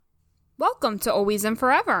Welcome to Always and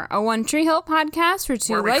Forever, a One Tree Hill podcast for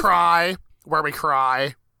two where we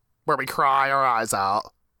cry our eyes out.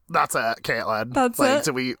 That's it, Caitlin. That's it?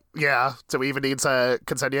 Do we even need to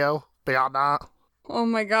continue beyond that? Oh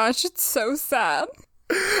my gosh, it's so sad.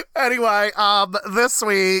 Anyway, this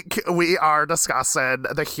week we are discussing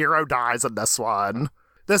The Hero Dies in this one.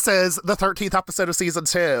 This is the 13th episode of Season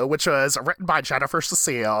 2, which was written by Jennifer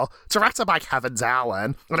Cecile, directed by Kevin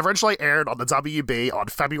Dallin, and originally aired on the WB on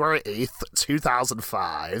February 8th,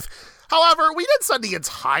 2005. However, we didn't spend the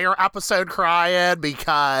entire episode crying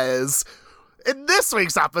because in this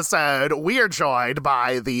week's episode, we are joined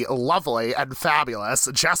by the lovely and fabulous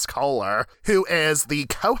Jess Kohler, who is the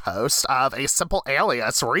co-host of a Simple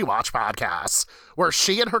Alias rewatch podcast, where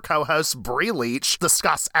she and her co-host Brie Leach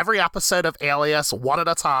discuss every episode of Alias one at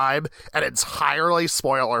a time and entirely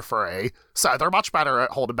spoiler-free. So they're much better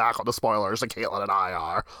at holding back on the spoilers than Caitlin and I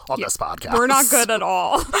are on this podcast. We're not good at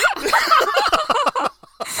all.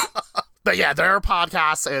 But yeah, their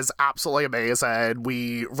podcast is absolutely amazing.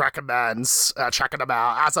 We recommend checking them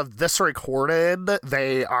out. As of this recording,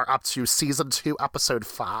 they are up to Season 2, Episode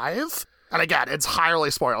 5. And again,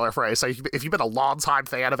 entirely spoiler-free. So if you've been a longtime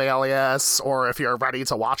fan of Alias, or if you're ready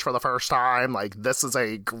to watch for the first time, like, this is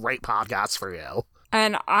a great podcast for you.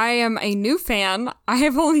 And I am a new fan. I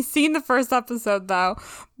have only seen the first episode, though.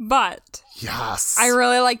 But yes, I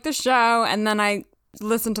really like the show, and then I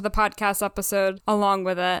listened to the podcast episode along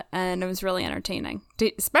with it, and it was really entertaining.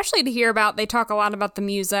 Especially to hear about, they talk a lot about the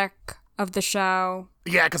music of the show.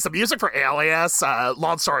 Yeah, because the music for Alias,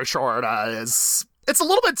 long story short, it's a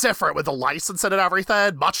little bit different with the licensing and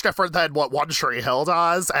everything, much different than what One Tree Hill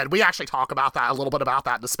does, and we actually talk about that, a little bit about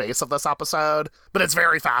that in the space of this episode, but it's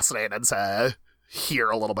very fascinating to hear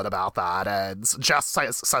a little bit about that, and Jess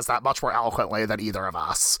says that much more eloquently than either of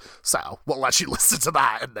us, so we'll let you listen to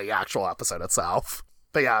that in the actual episode itself.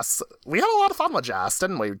 But yes, we had a lot of fun with Jess,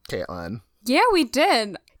 didn't we, Caitlin? Yeah, we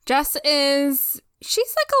did. Jess she's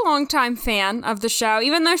like a longtime fan of the show.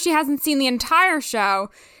 Even though she hasn't seen the entire show,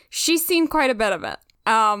 she's seen quite a bit of it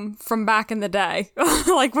from back in the day,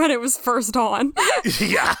 like when it was first on.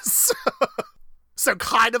 Yes. So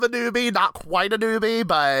kind of a newbie, not quite a newbie,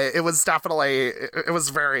 but it was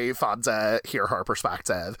very fun to hear her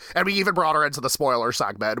perspective. And we even brought her into the spoiler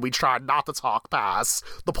segment. We tried not to talk past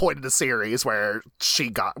the point of the series where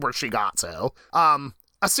she got to. A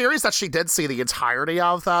series that she did see the entirety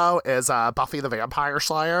of, though, is Buffy the Vampire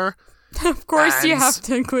Slayer. Of course, you have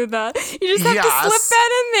to include that. You just have to slip that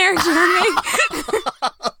in there,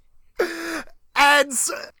 Jeremy. And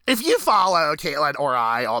if you follow Caitlin or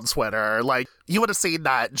I on Twitter, like, you would have seen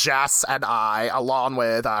that Jess and I, along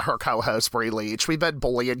with her co-host Brie Leach, we've been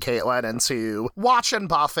bullying Caitlin into watching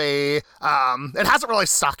Buffy. It hasn't really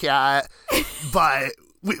stuck yet, but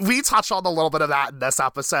we touched on a little bit of that in this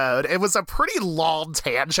episode. It was a pretty long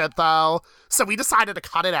tangent, though, so we decided to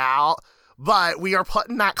cut it out. But we are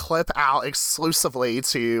putting that clip out exclusively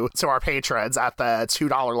to our patrons at the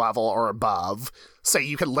 $2 level or above. So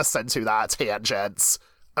you can listen to that tangents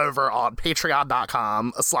over on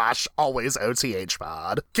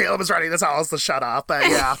patreon.com/alwaysothpod. Caleb was ready to tell us to shut up, but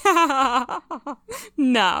yeah.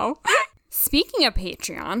 No. Speaking of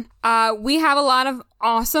Patreon, we have a lot of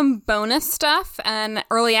awesome bonus stuff and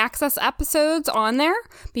early access episodes on there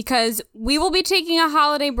because we will be taking a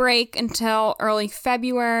holiday break until early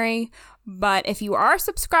February. But if you are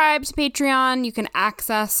subscribed to Patreon, you can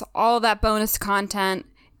access all of that bonus content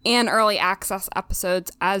and early access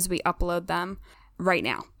episodes as we upload them right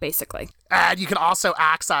now, basically. And you can also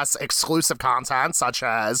access exclusive content such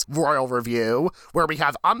as Royal Review, where we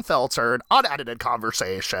have unfiltered, unedited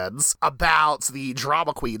conversations about the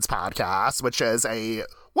Drama Queens podcast, which is a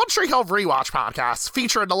One Tree Hill rewatch podcast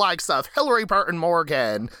featuring the likes of Hillary Burton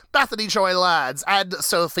Morgan, Bethany Joy Lenz, and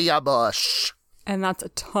Sophia Bush. And that's a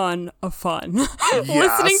ton of fun. Yes.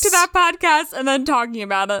 Listening to that podcast and then talking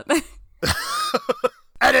about it.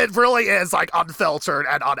 And it really is, like, unfiltered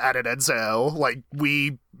and unedited, so, like,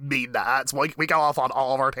 we mean that. So we go off on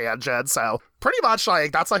all of our tangents, so pretty much,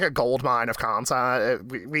 like, that's like a gold mine of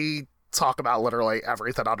content. We talk about literally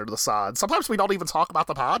everything under the sun. Sometimes we don't even talk about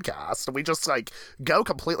the podcast. We just, like, go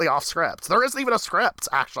completely off script. There isn't even a script,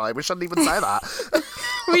 actually. We shouldn't even say that.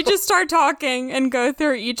 We just start talking and go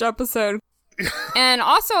through each episode. And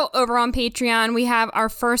also over on Patreon, we have our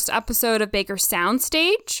first episode of Baker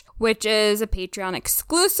Soundstage, which is a Patreon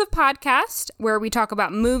exclusive podcast where we talk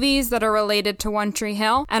about movies that are related to One Tree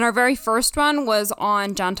Hill. And our very first one was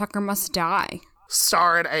on John Tucker Must Die,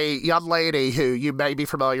 starring a young lady who you may be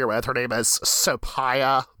familiar with. Her name is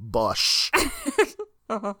Sophia Bush.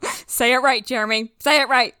 Say it right, Jeremy. Say it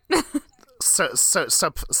right. Sophia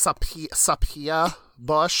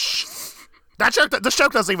Bush. This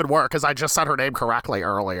joke doesn't even work because I just said her name correctly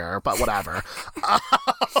earlier, but whatever.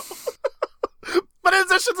 But in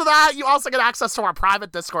addition to that, you also get access to our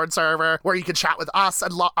private Discord server where you can chat with us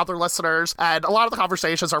and other listeners. And a lot of the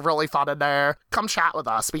conversations are really fun in there. Come chat with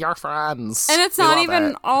us. Be our friends. And it's not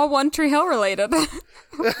even all One Tree Hill related,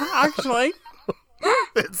 actually.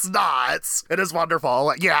 It's not. It is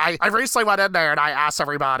wonderful. Yeah, I recently went in there and I asked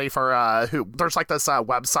everybody for there's like this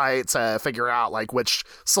website to figure out like which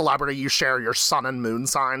celebrity you share your sun and moon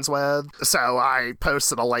signs with. So I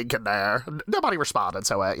posted a link in there. Nobody responded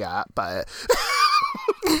to it yet, but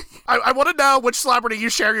I want to know which celebrity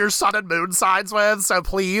you share your sun and moon signs with. So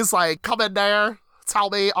please, like, come in there,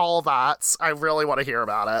 tell me all of that. I really want to hear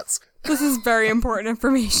about it. This is very important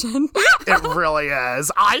information. It really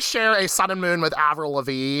is. I share a sun and moon with Avril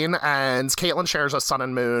Lavigne, and Caitlin shares a sun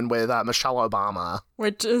and moon with Michelle Obama.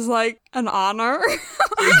 Which is like an honor.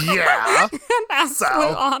 Yeah. An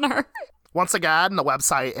absolute honor. Once again, the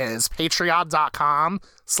website is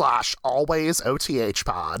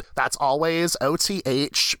patreon.com/alwaysothpod. That's always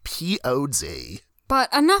OTHPOD.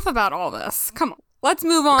 But enough about all this. Come on. Let's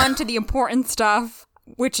move on to the important stuff,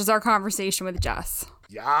 which is our conversation with Jess.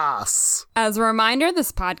 Yes. As a reminder,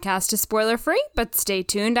 this podcast is spoiler-free, but stay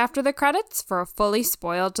tuned after the credits for a fully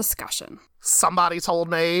spoiled discussion. Somebody told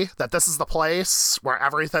me that this is the place where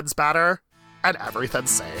everything's better and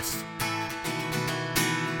everything's safe.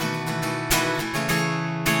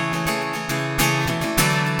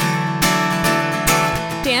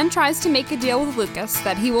 Dan tries to make a deal with Lucas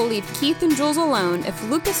that he will leave Keith and Jules alone if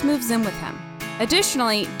Lucas moves in with him.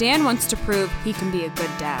 Additionally, Dan wants to prove he can be a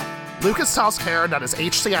good dad. Lucas tells Karen that his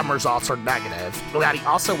HCM results are negative, and that he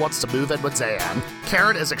also wants to move in with Dan.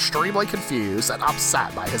 Karen is extremely confused and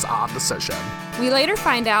upset by his odd decision. We later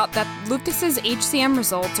find out that Lucas's HCM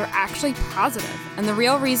results are actually positive, and the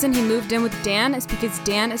real reason he moved in with Dan is because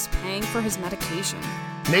Dan is paying for his medication.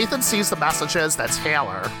 Nathan sees the messages that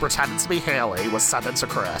Taylor, pretending to be Haley, was sending to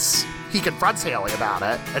Chris. He confronts Haley about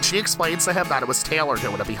it, and she explains to him that it was Taylor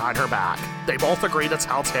doing it behind her back. They both agree to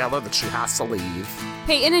tell Taylor that she has to leave.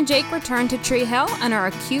 Peyton and Jake return to Tree Hill and are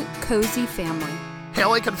a cute, cozy family.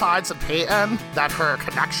 Haley confides in Peyton that her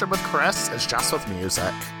connection with Chris is just with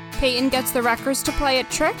music. Peyton gets the Wreckers to play a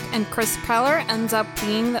trick, and Chris Peller ends up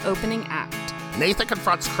being the opening act. Nathan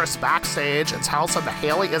confronts Chris backstage and tells him that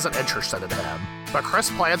Haley isn't interested in him. But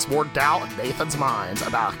Chris plants more doubt in Nathan's mind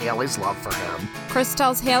about Haley's love for him. Chris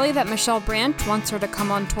tells Haley that Michelle Brandt wants her to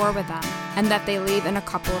come on tour with them, and that they leave in a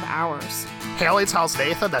couple of hours. Haley tells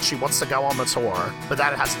Nathan that she wants to go on the tour, but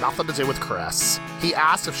that it has nothing to do with Chris. He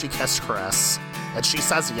asks if she kissed Chris, and she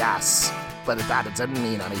says yes, but that it didn't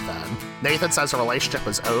mean anything. Nathan says the relationship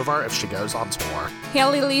is over if she goes on tour.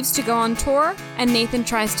 Haley leaves to go on tour, and Nathan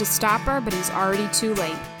tries to stop her, but he's already too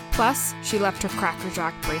late. Plus, she left her Cracker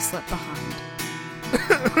Jack bracelet behind.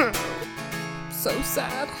 So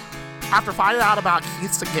sad. After finding out about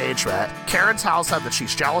Keith's engagement, Karen tells him that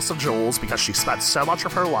she's jealous of Jules because she spent so much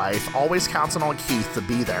of her life always counting on Keith to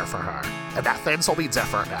be there for her, and that things will be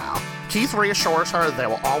different now. Keith reassures her they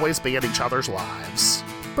will always be in each other's lives.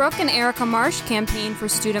 Brooke and Erica Marsh campaign for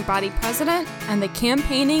student body president, and the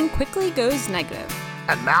campaigning quickly goes negative.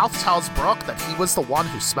 And Mouth tells Brooke that he was the one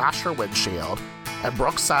who smashed her windshield, and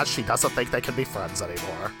Brooke says she doesn't think they can be friends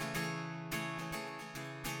anymore.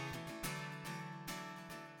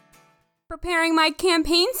 Preparing my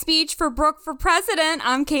campaign speech for Brooke for president,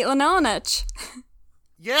 I'm Caitlin Elenich.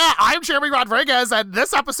 Yeah, I'm Jeremy Rodriguez, and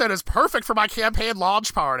this episode is perfect for my campaign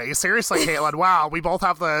launch party. Seriously, Caitlin, wow, we both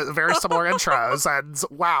have the very similar intros, and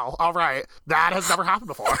wow, all right, that has never happened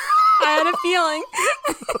before. I had a feeling.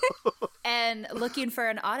 And looking for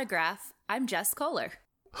an autograph, I'm Jess Kohler.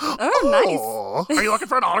 Oh, nice. Are you looking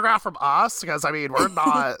for an autograph from us? Because, I mean, we're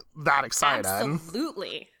not that excited.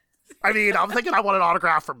 Absolutely. I mean, I'm thinking I want an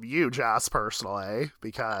autograph from you, Jess, personally,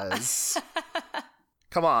 because,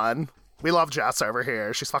 come on. We love Jess over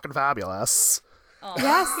here. She's fucking fabulous. Aww.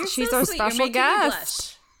 Yes, she's our special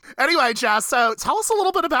guest. Anyway, Jess, so tell us a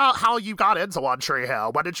little bit about how you got into One Tree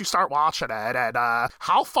Hill. When did you start watching it? And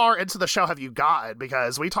how far into the show have you gotten?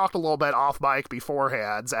 Because we talked a little bit off mic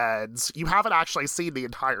beforehand, and you haven't actually seen the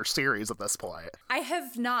entire series at this point. I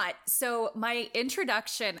have not. So my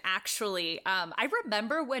introduction, actually, I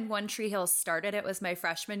remember when One Tree Hill started. It was my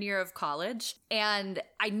freshman year of college, and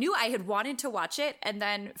I knew I had wanted to watch it. And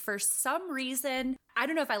then for some reason, I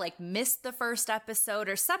don't know if I missed the first episode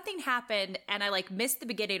or something happened and I missed the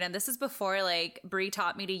beginning. And this is before Brie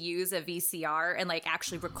taught me to use a VCR and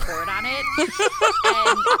actually record on it.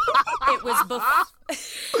 And it was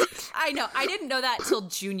I know. I didn't know that till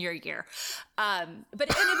junior year. And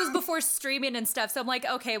it was before streaming and stuff. So I'm like,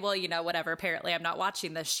 okay, well, whatever. Apparently I'm not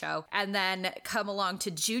watching this show. And then come along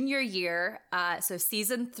to junior year. So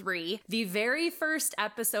season 3, the very first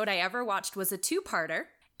episode I ever watched was a 2-parter.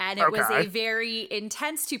 And it was a very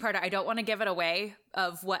intense 2-parter. I don't want to give it away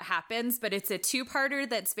of what happens, but it's a 2-parter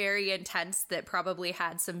that's very intense that probably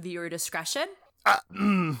had some viewer discretion. I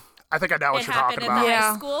think I know what you're talking about. It happened in the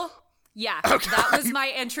high school. Yeah, that was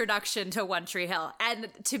my introduction to One Tree Hill. And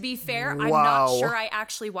to be fair, I'm not sure I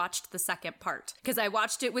actually watched the second part because I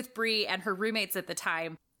watched it with Bree and her roommates at the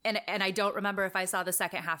time. And I don't remember if I saw the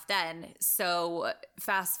second half then. So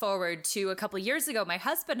fast forward to a couple of years ago, my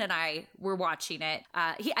husband and I were watching it.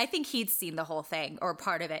 I think he'd seen the whole thing or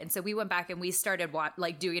part of it. And so we went back and we started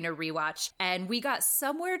doing a rewatch. And we got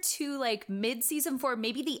somewhere to like mid-season 4,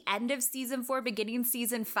 maybe the end of season 4, beginning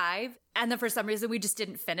season 5. And then for some reason, we just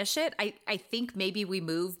didn't finish it. I think maybe we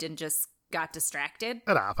moved and just got distracted.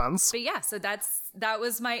 It happens. But yeah, so that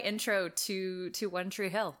was my intro to One Tree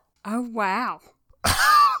Hill. Oh, wow.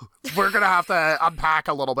 We're going to have to unpack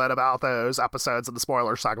a little bit about those episodes in the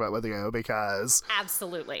spoiler segment with you because...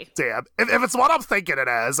 Absolutely. Damn. If it's what I'm thinking it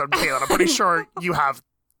is, I'm pretty sure you have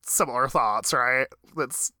similar thoughts, right?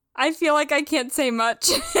 I feel like I can't say much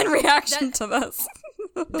in reaction to this.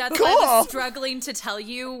 That's why I was struggling to tell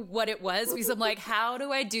you what it was because I'm like, how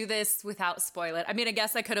do I do this without spoil it? I mean, I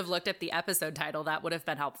guess I could have looked up the episode title. That would have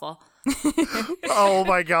been helpful. Oh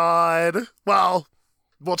my God. Well...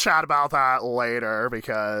 We'll chat about that later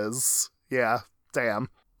because, yeah, damn.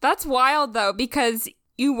 That's wild, though, because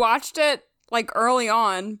you watched it, like, early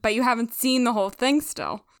on, but you haven't seen the whole thing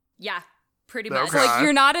still. Yeah, pretty much. Okay. So, like,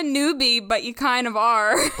 you're not a newbie, but you kind of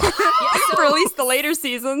are. For at least the later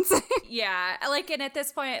seasons. Yeah, and at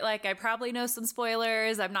this point, I probably know some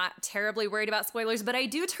spoilers. I'm not terribly worried about spoilers, but I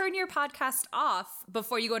do turn your podcast off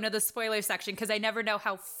before you go into the spoiler section because I never know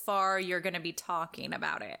how far you're going to be talking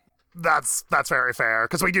about it. That's very fair,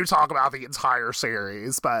 because we do talk about the entire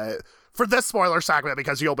series, but for this spoiler segment,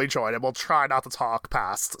 because you'll be joining, we'll try not to talk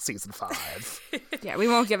past season 5. Yeah, we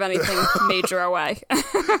won't give anything major away.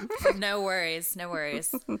 No worries.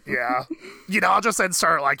 Yeah. I'll just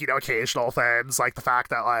insert, occasional things, like the fact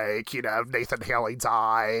that, Nathan Haley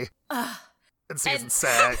die in season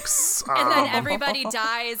 6. And then everybody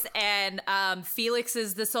dies, and Felix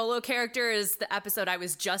is the solo character, is the episode I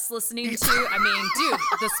was just listening to. I mean, dude,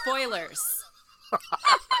 the spoilers.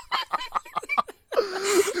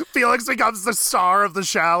 Felix becomes the star of the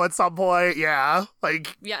show at some point. Yeah.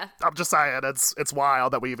 Yeah. I'm just saying, it's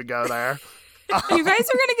wild that we even go there. You guys are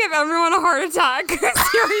going to give everyone a heart attack.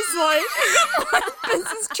 Seriously.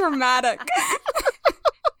 This is traumatic.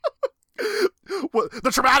 Well,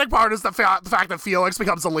 the traumatic part is the fact that Felix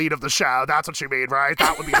becomes the lead of the show. That's what you mean, right?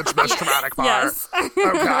 That would be the most traumatic part. Yes.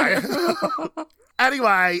 Okay.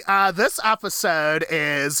 Anyway, this episode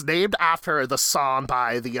is named after the song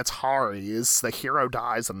by the Ataris. The hero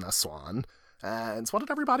dies in this one. And what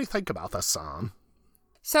did everybody think about this song?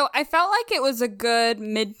 So I felt like it was a good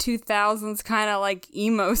mid-2000s kind of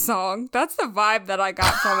emo song. That's the vibe that I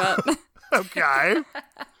got from it. Okay.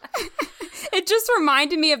 It just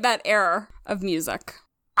reminded me of that era of music.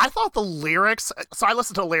 I thought the lyrics... So I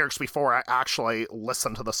listened to the lyrics before I actually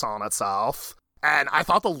listened to the song itself. And I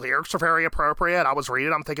thought the lyrics were very appropriate. I was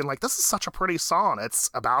reading, I'm thinking, this is such a pretty song. It's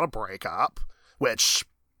about a breakup, which,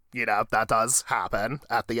 that does happen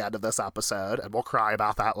at the end of this episode, and we'll cry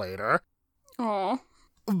about that later. Aw.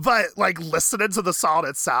 But, listening to the song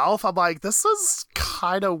itself, I'm like, this is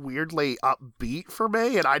kind of weirdly upbeat for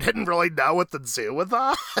me, and I didn't really know what to do with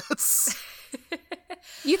that.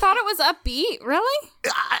 You thought it was upbeat? Really?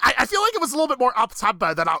 I feel like it was a little bit more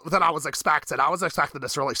up-tempo than I was expecting. I was expecting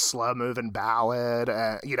this really slow-moving ballad,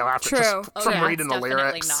 after True. from reading the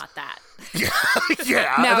lyrics. Definitely not that.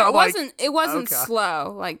 Yeah. No, it wasn't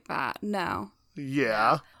slow like that. No.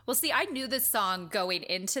 Yeah. Well, see, I knew this song going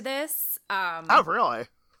into this. Oh, really?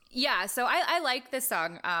 Yeah, so I like this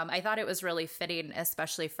song. I thought it was really fitting,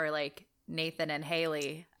 especially for Nathan and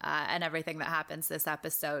Haley and everything that happens this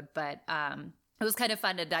episode. But it was kind of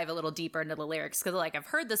fun to dive a little deeper into the lyrics because I've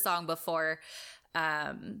heard the song before.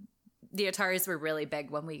 The Ataris were really big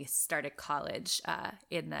when we started college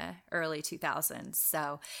in the early 2000s.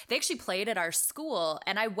 So they actually played at our school,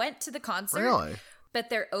 and I went to the concert. Really? But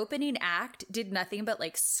their opening act did nothing but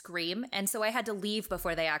scream, and so I had to leave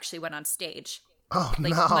before they actually went on stage. Oh, no.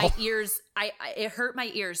 My ears, it hurt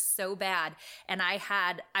my ears so bad. And I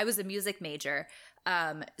was a music major.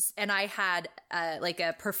 And I had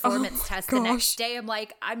a performance test the next day. I'm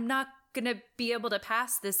like, I'm not going to be able to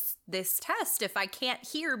pass this test if I can't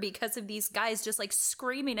hear because of these guys just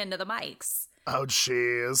screaming into the mics. Oh,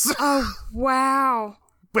 jeez. Oh, wow.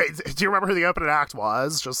 Wait, do you remember who the opening act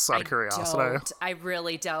was? Just out of curiosity. I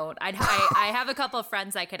really don't. I have a couple of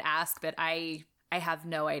friends I could ask, but I have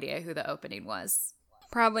no idea who the opening was.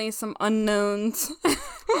 Probably some unknowns.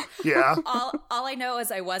 Yeah. All I know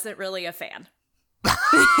is I wasn't really a fan.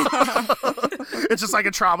 It's just like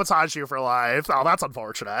it traumatized you for life. Oh, that's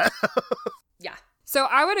unfortunate. Yeah. So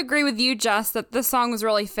I would agree with you, Jess, that this song was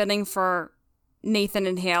really fitting for Nathan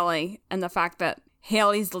and Haley, and the fact that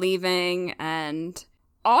Haley's leaving, and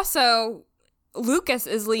also Lucas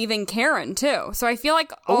is leaving Karen too. So I feel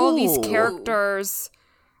like all these characters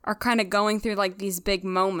are kind of going through like these big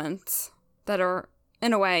moments that are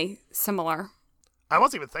in a way similar. I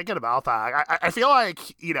wasn't even thinking about that. I feel like,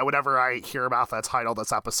 whenever I hear about that title,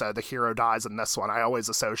 this episode, The Hero Dies in this one, I always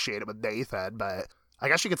associate it with Nathan, but I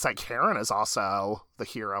guess you could say Karen is also the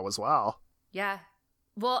hero as well. Yeah.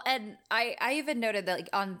 Well, and I even noted that, like,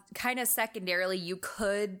 on kind of secondarily, you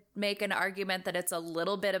could make an argument that it's a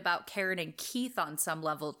little bit about Karen and Keith on some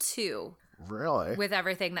level, too. Really? With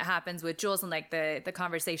everything that happens with Jules and, like, the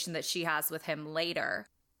conversation that she has with him later.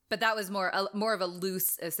 But that was more of a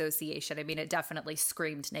loose association. I mean, it definitely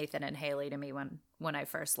screamed Nathan and Haley to me when I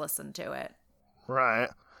first listened to it. Right.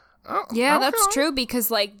 Oh, Yeah, okay. that's true,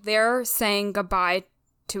 because like they're saying goodbye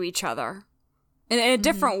to each other in a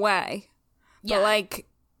different way. Yeah. But like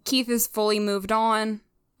Keith is fully moved on,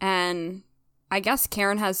 and I guess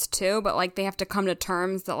Karen has too, but like they have to come to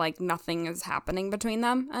terms that like nothing is happening between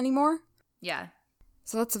them anymore. Yeah.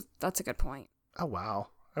 So that's a good point. Oh, wow.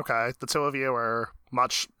 Okay. The two of you are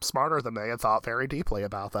much smarter than me and thought very deeply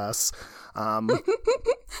about this.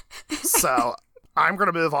 So I'm going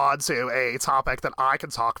to move on to a topic that I can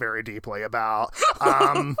talk very deeply about.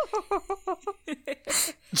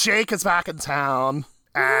 Jake is back in town,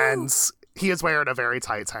 and he is wearing a very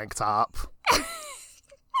tight tank top.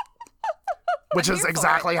 Which is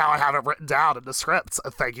exactly how I have it written down in the script.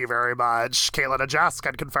 Thank you very much. Caitlin and Jess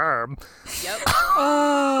can confirm. Yep.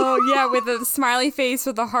 Oh, yeah, with a smiley face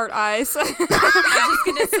with the heart eyes. I was just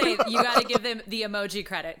going to say, you got to give them the emoji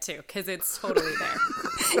credit, too, because it's totally there.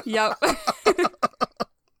 Yep.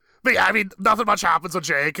 But yeah, I mean, nothing much happens with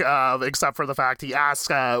Jake, except for the fact he asked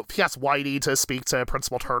Whitey to speak to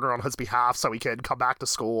Principal Turner on his behalf so he can come back to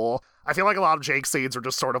school. I feel like a lot of Jake's scenes are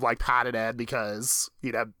just sort of like padded in because,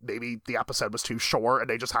 maybe the episode was too short and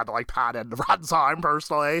they just had to like pad in the runtime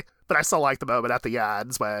personally. But I still like the moment at the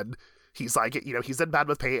end when he's like, he's in bed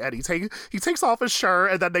with Peyton, he takes off his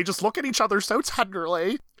shirt, and then they just look at each other so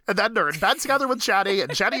tenderly. And then they're in bed together with Jenny,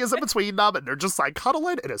 and Jenny is in between them, and they're just like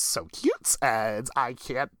cuddling. It is so cute, and I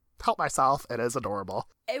can't help myself. It is adorable.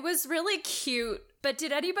 It was really cute, but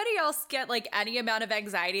did anybody else get like any amount of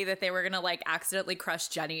anxiety that they were gonna like accidentally crush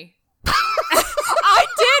Jenny? I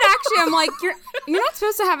did actually. I'm like, you're not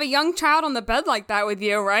supposed to have a young child on the bed like that with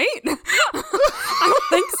you, right? I don't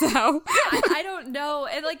think so. I don't know.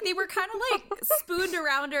 And like they were kind of like spooned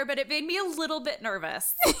around her, but it made me a little bit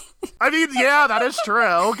nervous. I mean, yeah, that is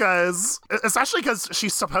true, especially because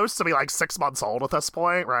she's supposed to be like 6 months old at this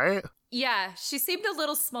point, right? Yeah, she seemed a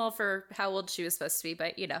little small for how old she was supposed to be,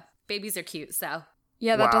 but babies are cute, so.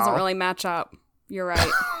 Yeah, that doesn't really match up. You're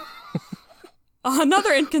right.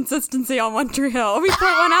 Another inconsistency on One Tree Hill. We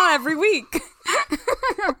point one out every week.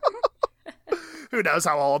 Who knows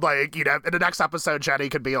how old, like, in the next episode, Jenny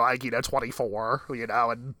could be like, 24,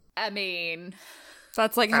 and... I mean...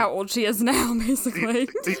 That's like how old she is now, basically.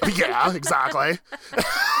 Yeah, exactly.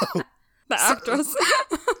 The actress.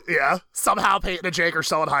 Yeah. Somehow Peyton and Jake are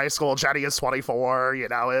still in high school. Jenny is 24.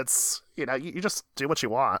 It's, you just do what you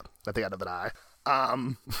want at the end of the day.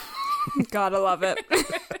 Gotta love it.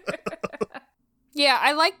 Yeah,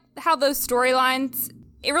 I like how those storylines,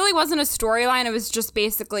 it really wasn't a storyline. It was just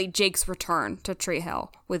basically Jake's return to Tree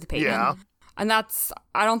Hill with Peyton. Yeah. And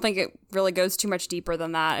I don't think it really goes too much deeper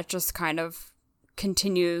than that. It just kind of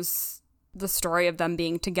continues the story of them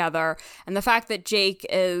being together. And the fact that Jake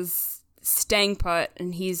is staying put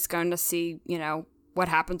and he's going to see, what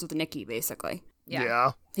happens with Nikki, basically.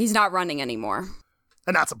 Yeah. He's not running anymore.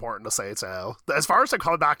 And that's important to say, too. As far as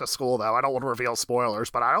coming back to school, though, I don't want to reveal spoilers,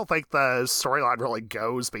 but I don't think the storyline really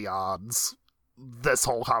goes beyond this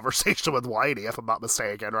whole conversation with Whitey, if I'm not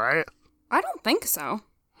mistaken, right? I don't think so.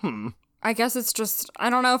 I guess it's just, I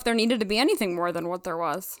don't know if there needed to be anything more than what there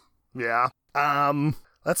was. Yeah.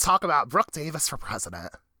 Let's talk about Brooke Davis for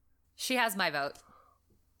president. She has my vote.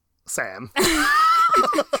 Sam.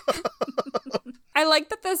 I like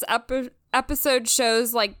that this episode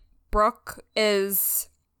shows, like, Brooke it's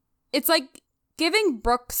like giving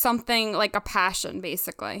Brooke something like a passion,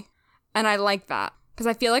 basically. And I like that because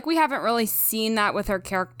I feel like we haven't really seen that with her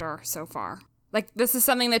character so far. Like, this is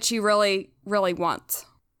something that she really really wants.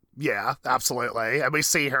 Yeah, absolutely. And we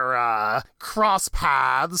see her cross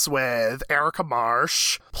paths with Erica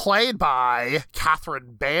Marsh, played by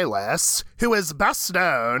Catherine Bayless, who is best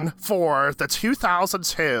known for the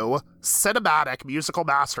 2002 cinematic musical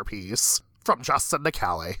masterpiece From Justin to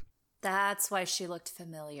Kelly. That's why she looked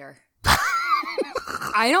familiar.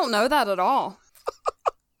 I don't know that at all.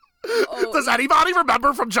 Does anybody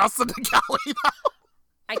remember From Justin to Kelly, though?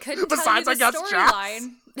 I couldn't Besides, tell you I the guess,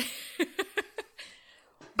 storyline.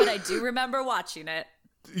 But I do remember watching it.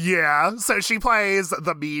 Yeah, so she plays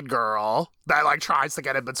the mean girl that, like, tries to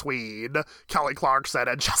get in between Kelly Clarkson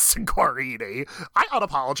and Justin Guarini. I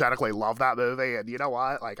unapologetically love that movie, and you know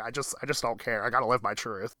what? Like, I just don't care. I gotta live my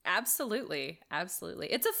truth. Absolutely.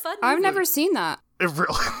 It's a fun movie. I've never seen that. It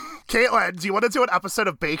really... Caitlin, do you want to do an episode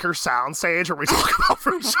of Baker Soundstage where we talk about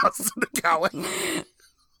From Justin to Kelly?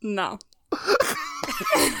 No.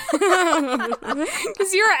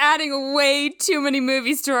 Because you're adding way too many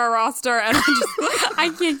movies to our roster, and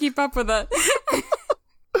I can't keep up with it.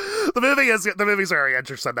 The movie's very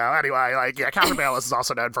interesting now. Anyway, like, yeah, Catherine Bayless is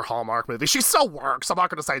also known for Hallmark movies. She still works. I'm not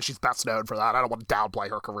going to say she's best known for that. I don't want to downplay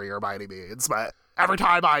her career by any means, but every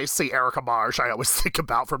time I see Erica Marsh, I always think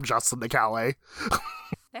about From Justin to Kelly.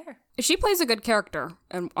 There. She plays a good character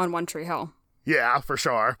on One Tree Hill. Yeah, for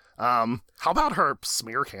sure. How about her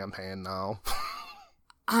smear campaign, though?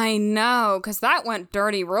 I know, because that went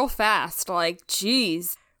dirty real fast. Like,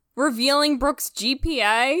 geez. Revealing Brooke's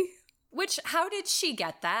GPA? Which, how did she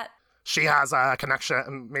get that? She has a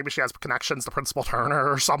connection. Maybe she has connections to Principal Turner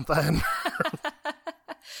or something.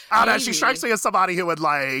 I don't know. She strikes me as somebody who would,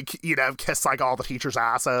 like, you know, kiss, like, all the teachers'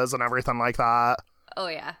 asses and everything like that. Oh,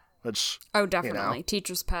 yeah. Which, Oh, definitely. You know.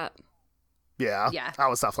 Teacher's pet. Yeah. Yeah. I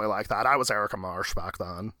was definitely like that. I was Erica Marsh back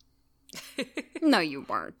then. No, you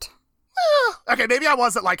weren't. Okay, maybe I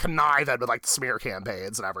wasn't, like, conniving with, like, the smear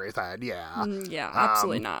campaigns and everything. Yeah. Yeah,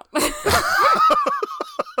 absolutely not.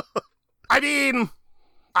 I mean,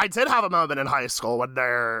 I did have a moment in high school when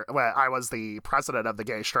I was the president of the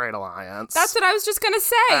Gay Straight Alliance. That's what I was just going to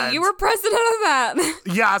say. And you were president of that.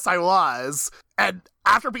 Yes, I was. And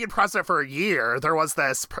after being president for a year, there was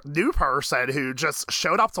this new person who just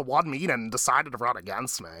showed up to one meeting and decided to run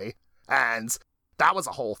against me. And that was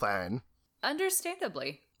a whole thing.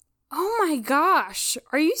 Understandably. Oh my gosh.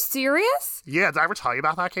 Are you serious? Yeah, did I ever tell you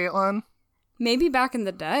about that, Caitlin? Maybe back in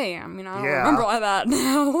the day. I mean, I don't Yeah. remember all that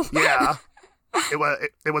now. Yeah. It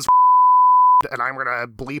was and I'm gonna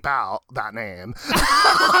bleep out that name.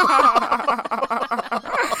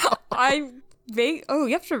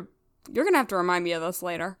 You're gonna have to remind me of this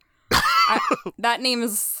later. That name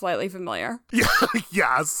is slightly familiar. Yeah,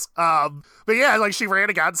 yes. But yeah, like, she ran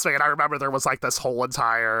against me, and I remember there was, like, this whole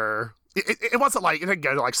entire... It wasn't like, it didn't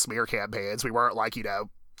go to, like, smear campaigns. We weren't, like, you know,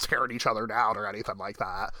 tearing each other down or anything like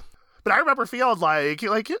that. But I remember feeling like, who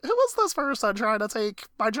was this person trying to take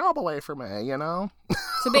my job away from me, you know?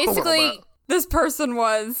 So basically, this person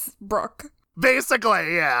was Brooke.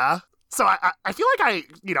 Basically, yeah. So I feel like I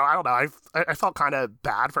don't know, I felt kind of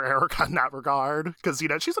bad for Erica in that regard, because, you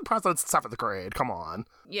know, she's in president since 7th grade, come on.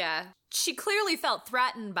 Yeah. She clearly felt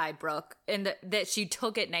threatened by Brooke and that she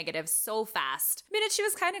took it negative so fast. I mean, and she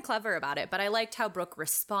was kind of clever about it, but I liked how Brooke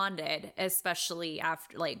responded, especially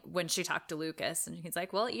after, like, when she talked to Lucas, and he's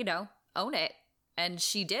like, well, you know, own it. And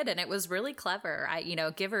she did, and it was really clever.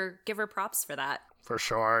 Give her props for that. For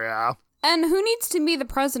sure, yeah. And who needs to be the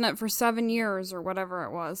president for 7 years or whatever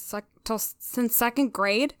it was, since 2nd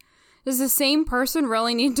grade? Does the same person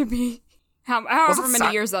really need to be, however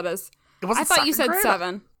many years that is? I thought you said grade?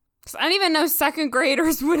 7. I didn't even know 2nd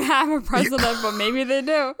graders would have a president, but maybe they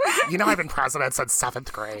do. You know, I've been president since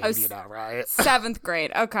 7th grade, you know, right? 7th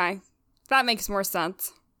grade, okay. That makes more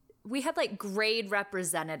sense. We had, like, grade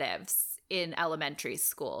representatives in elementary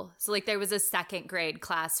school. So, like, there was a 2nd grade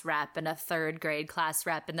class rep and a 3rd grade class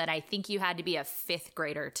rep, and then I think you had to be a 5th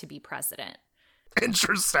grader to be president.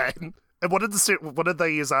 Interesting. And what did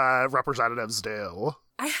these representatives do?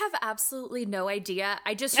 I have absolutely no idea.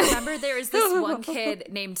 I just remember there was this one kid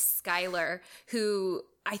named Skylar who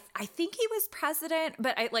I think he was president,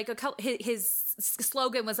 but his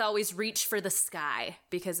slogan was always "reach for the sky"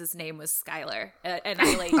 because his name was Skylar, and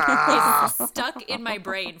it's stuck in my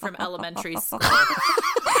brain from elementary school,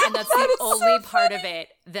 and that's the only part of it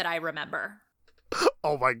that I remember.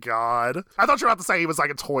 Oh my god! I thought you were about to say he was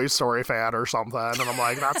like a Toy Story fan or something, and I'm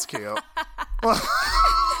like, that's cute.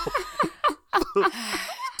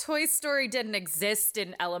 Toy Story didn't exist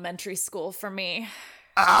in elementary school for me.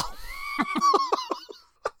 Ow.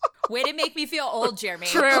 Way to make me feel old, Jeremy.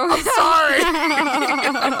 True. I'm sorry.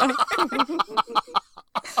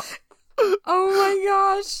 Oh my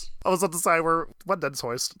gosh. I was about to say, when did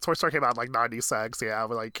Toy Story came out? Like 96. Yeah,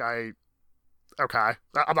 but like okay.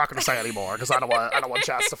 I'm not going to say anymore because I don't want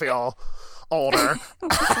Jess to feel older.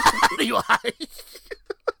 Anyway.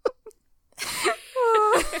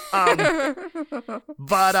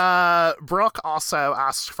 But Brooke also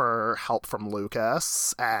asked for help from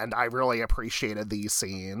Lucas, and I really appreciated these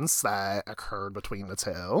scenes that occurred between the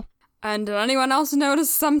two. And did anyone else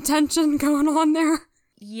notice some tension going on there?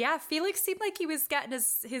 Yeah, Felix seemed like he was getting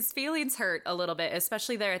his feelings hurt a little bit,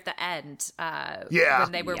 especially there at the end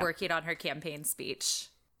when they were working on her campaign speech.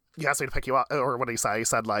 You asked me to pick you up, or what did he say? He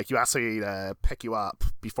said, like, you asked me to pick you up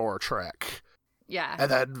before a trick. Yeah.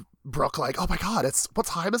 And then Brooke, like, oh my god, what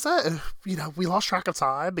time is it? You know, we lost track of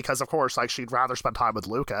time because, of course, like, she'd rather spend time with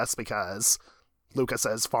Lucas because Lucas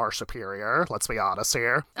is far superior, let's be honest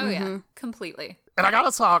here. Oh, yeah, completely. And I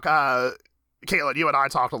gotta talk, Caitlin, you and I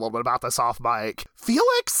talked a little bit about this off mic.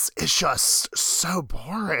 Felix is just so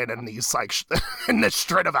boring in these, like, in this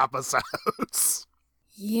string of episodes.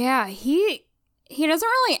 Yeah, he doesn't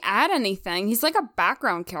really add anything. He's like a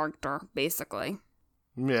background character, basically.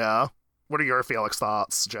 Yeah. What are your Felix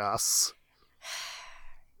thoughts, Jess?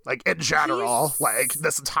 Like, in general, like,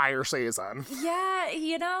 this entire season. Yeah,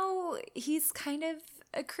 you know, he's kind of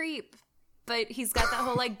a creep. But he's got that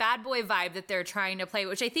whole, like, bad boy vibe that they're trying to play,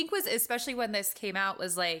 which I think was, especially when this came out,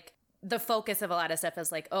 was, like, the focus of a lot of stuff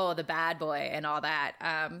is, like, oh, the bad boy and all that.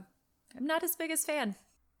 I'm not his biggest fan.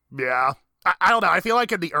 Yeah. I don't know. I feel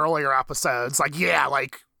like in the earlier episodes, like, yeah,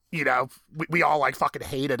 like, you know, we all, like, fucking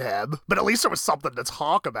hated him. But at least there was something to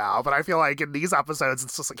talk about. But I feel like in these episodes,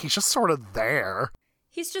 it's just like, he's just sort of there.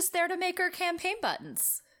 He's just there to make her campaign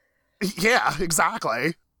buttons. Yeah,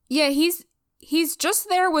 exactly. Yeah, he's just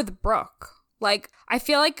there with Brooke. Like, I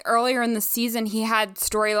feel like earlier in the season, he had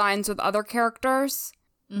storylines with other characters.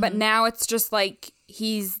 But now it's just like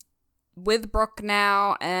he's with Brooke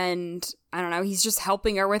now. And I don't know, he's just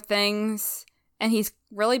helping her with things. And he's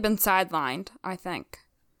really been sidelined, I think.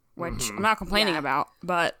 Which I'm not complaining about,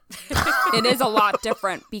 but it is a lot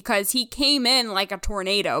different because he came in like a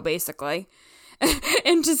tornado, basically,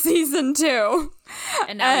 into season 2.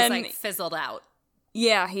 And now he's like fizzled out.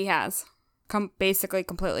 Yeah, he has. Basically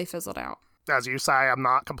completely fizzled out. As you say, I'm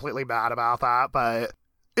not completely mad about that, but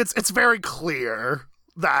it's very clear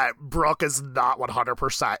that Brooke is not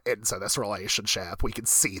 100% into this relationship. We can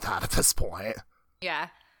see that at this point. Yeah.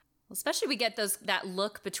 Especially we get that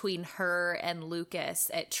look between her and Lucas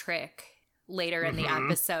at Trick later in the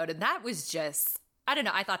episode. And that was just, I don't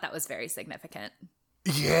know, I thought that was very significant.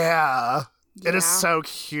 Yeah. It is so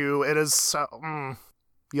cute. It is so,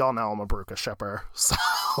 y'all know I'm a Bruca shipper, so.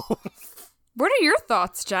 What are your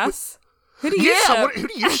thoughts, Jess? Who do you ship? Who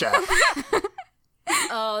do you ship?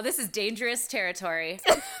 Oh, this is dangerous territory.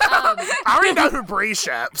 I already know who Bree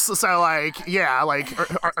ships, so, like, yeah, like,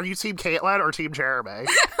 are you Team Caitlin or Team Jeremy?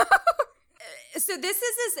 So this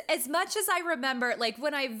is as much as I remember, like,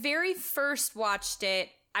 when I very first watched it,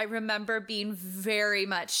 I remember being very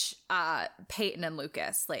much Peyton and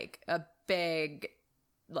Lucas, like, a big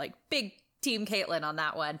Team Caitlin on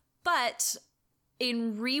that one. But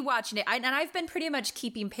in rewatching it, and I've been pretty much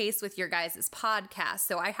keeping pace with your guys' podcast,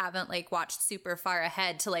 so I haven't, like, watched super far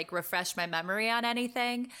ahead to, like, refresh my memory on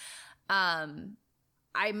anything. I'm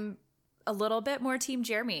a little bit more Team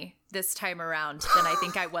Jeremy this time around than I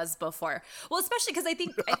think I was before. Well, especially because I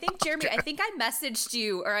think Jeremy, I think I messaged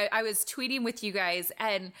you, or I was tweeting with you guys,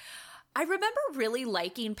 and I remember really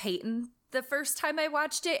liking Peyton the first time I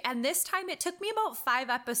watched it, and this time it took me about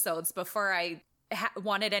 5 episodes before I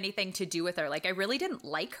wanted anything to do with her. Like, I really didn't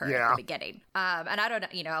like her at the beginning. And I don't know,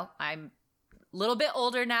 you know, I'm a little bit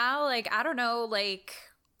older now. Like, I don't know, like,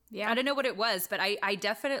 I don't know what it was, but I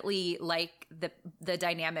definitely like the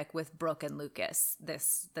dynamic with Brooke and Lucas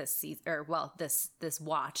this season, or well, this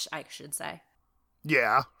watch, I should say.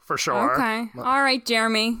 Yeah, for sure. Okay. All right,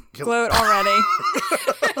 Jeremy. Gloat already.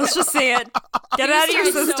 Let's just see it. Get it out of your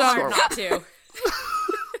system. So hard not to.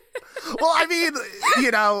 Well, I mean,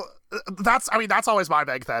 you know, that's always my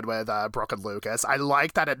big thing with Brooke and Lucas. I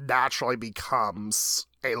like that it naturally becomes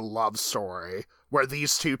a love story where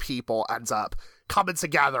these two people ends up coming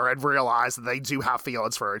together and realize that they do have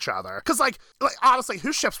feelings for each other. Because, like honestly,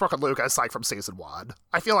 who ships Brooke and Lucas, like, from season 1?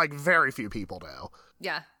 I feel like very few people do.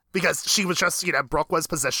 Yeah. Because she was just, you know, Brooke was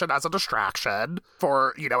positioned as a distraction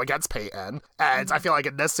for, you know, against Peyton. And I feel like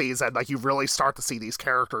in this season, like, you really start to see these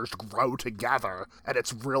characters grow together. And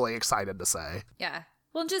it's really exciting to see. Yeah.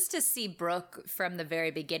 Well, just to see Brooke from the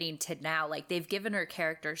very beginning to now, like, they've given her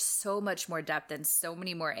character so much more depth and so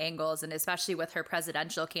many more angles, and especially with her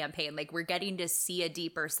presidential campaign, like, we're getting to see a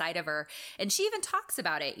deeper side of her. And she even talks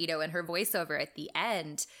about it, you know, in her voiceover at the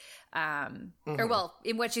end. Or well,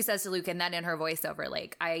 in what she says to Luke and then in her voiceover,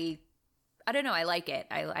 like I don't know, I like it.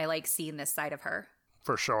 I like seeing this side of her.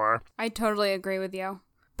 For sure. I totally agree with you.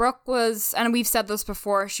 Brooke was, and we've said this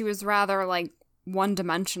before, she was rather like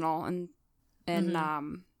one-dimensional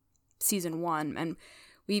in season 1, and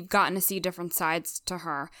we've gotten to see different sides to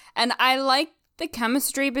her. And I like the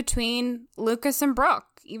chemistry between Lucas and Brooke.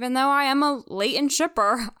 Even though I am a latent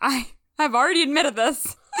shipper, I've already admitted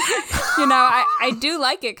this. I do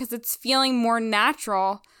like it because it's feeling more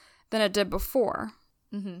natural than it did before.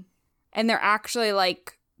 Mm-hmm. And they're actually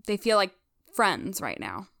like, they feel like friends right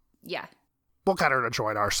now. Yeah. We'll get her to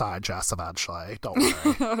join our side, Jess, eventually. Don't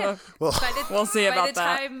worry. We'll see about that.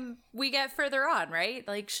 By the time we get further on, right?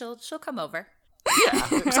 Like, she'll come over. Yeah,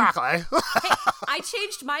 exactly. Hey, I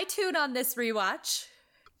changed my tune on this rewatch.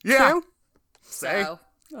 Yeah. True. So,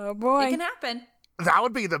 Oh, boy. it can happen. That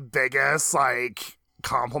would be the biggest, like,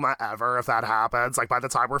 compliment ever if that happens. Like, by the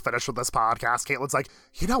time we're finished with this podcast, Caitlin's like,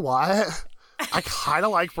 you know what? I kind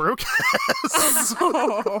of like Brucus.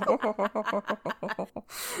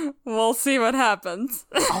 We'll see what happens.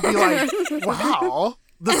 I'll be like, wow.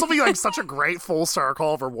 This will be like such a great full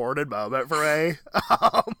circle of rewarded moment for me.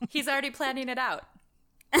 He's already planning it out.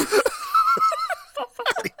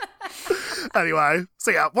 Anyway,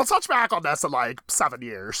 so yeah, we'll touch back on this in like 7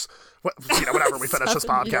 years. Whenever we finish this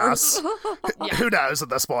podcast. Yeah. Who knows at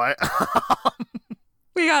this point?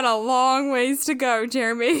 We got a long ways to go,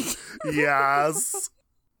 Jeremy. Yes.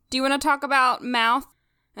 Do you want to talk about Mouth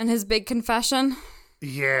and his big confession?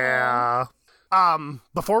 Yeah.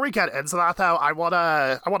 Before we get into that though, I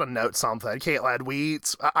wanna note something.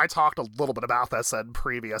 Caitlin, I talked a little bit about this in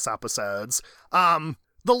previous episodes.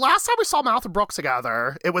 The last time we saw Mouth and Brooke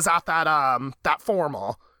together, it was at that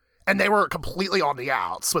formal, and they were completely on the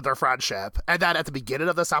outs with their friendship. And then at the beginning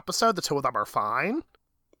of this episode, the two of them are fine.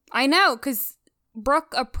 I know, because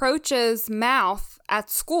Brooke approaches Mouth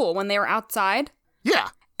at school when they were outside. Yeah.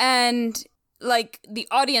 And, like, the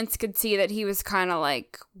audience could see that he was kind of,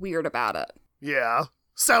 like, weird about it. Yeah.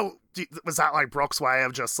 So, was that, like, Brooke's way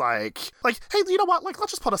of just, like, hey, you know what? Like,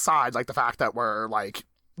 let's just put aside, like, the fact that we're, like,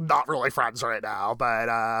 not really friends right now, but,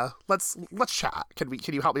 let's chat. Can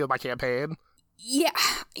you help me with my campaign? Yeah.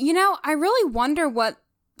 I really wonder what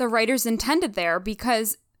the writers intended there,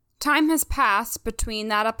 because time has passed between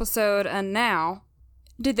that episode and now.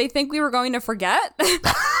 Did they think we were going to forget?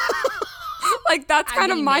 Like, that's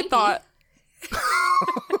kind of my maybe. thought.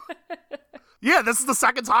 Yeah, this is the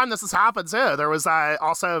second time this has happened, too. There was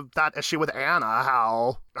also that issue with Anna,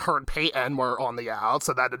 how her and Peyton were on the outs,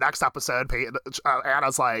 and then the next episode,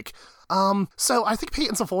 Anna's like, so I think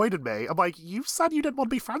Peyton's avoided me. I'm like, you said you didn't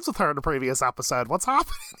want to be friends with her in the previous episode. What's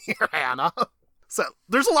happening here, Anna? So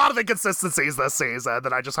there's a lot of inconsistencies this season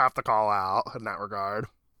that I just have to call out in that regard.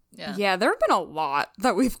 Yeah, there have been a lot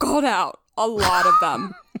that we've called out. A lot of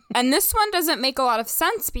them. And this one doesn't make a lot of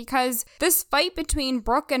sense because this fight between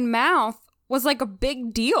Brooke and Mouth was like a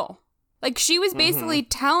big deal. Like, she was basically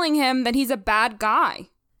telling him that he's a bad guy.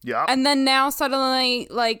 Yeah. And then now suddenly,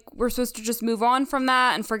 like, we're supposed to just move on from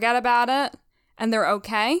that and forget about it. And they're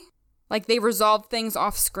okay. Like, they resolved things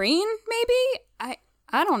off screen, maybe?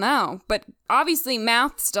 I don't know. But obviously,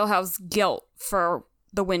 Mouth still has guilt for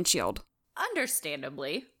the windshield.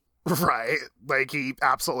 Understandably. Right. Like, he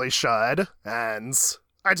absolutely should. And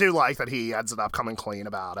I do like that he ended up coming clean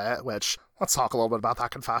about it, which, let's talk a little bit about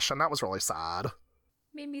that confession. That was really sad.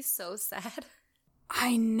 Made me so sad.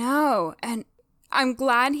 I know. And I'm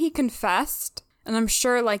glad he confessed. And I'm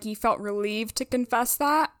sure, like, he felt relieved to confess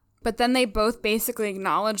that. But then they both basically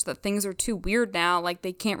acknowledged that things are too weird now. Like,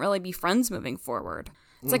 they can't really be friends moving forward.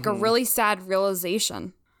 It's like a really sad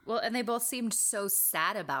realization. Well, and they both seemed so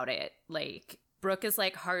sad about it. Like, Brooke is,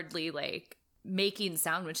 like, hardly, like, making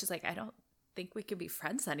sound when she's like, I don't think we can be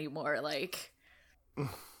friends anymore. Like,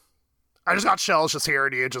 I just got chills just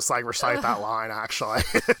hearing you just, like, recite that line, actually.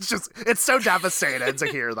 It's so devastating to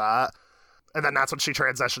hear that. And then that's when she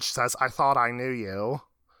transitions. She says, I thought I knew you,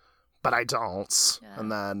 but I don't. Yeah.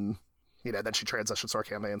 And then, then she transitions to her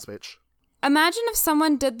campaign speech. Imagine if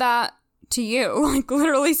someone did that to you, like,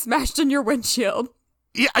 literally smashed in your windshield.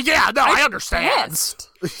 Yeah, no, I understand. Pissed.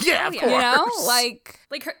 Yeah, of course. Like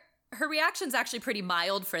her reaction's actually pretty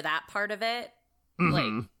mild for that part of it.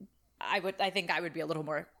 Like, I think I would be a little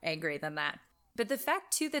more angry than that. But the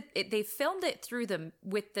fact too that they filmed it through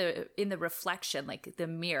in the reflection, like the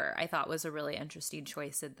mirror, I thought was a really interesting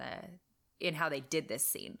choice in how they did this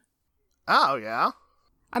scene. Oh yeah,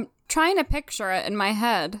 I'm trying to picture it in my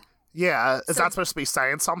head. Yeah, is that supposed to be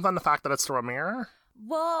saying something? The fact that it's through a mirror?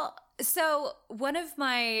 Well, so one of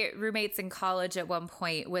my roommates in college at one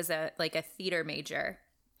point was a theater major.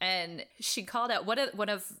 and she called out one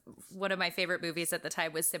of my favorite movies at the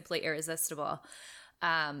time was Simply Irresistible.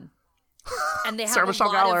 And they have Sarah a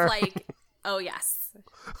Michelle lot Gellar. of like, oh yes.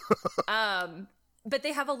 But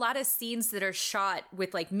they have a lot of scenes that are shot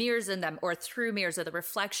with like mirrors in them or through mirrors or the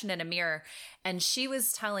reflection in a mirror. And she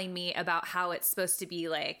was telling me about how it's supposed to be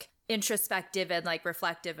like introspective and like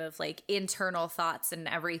reflective of like internal thoughts and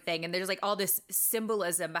everything. And there's like all this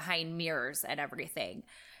symbolism behind mirrors and everything.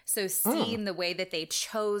 So seeing the way that they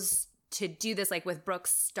chose to do this, like with Brooke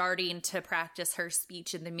starting to practice her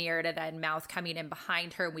speech in the mirror to then Mouth coming in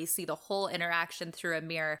behind her, we see the whole interaction through a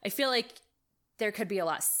mirror. I feel like there could be a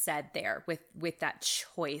lot said there with that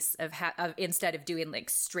choice of instead of doing like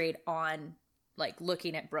straight on, like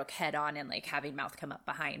looking at Brooke head on and like having Mouth come up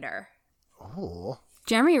behind her. Oh.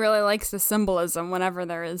 Jeremy really likes the symbolism whenever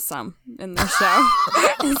there is some in the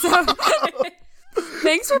show. So,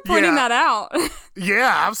 thanks for pointing that out.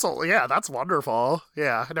 Yeah, absolutely. Yeah, that's wonderful.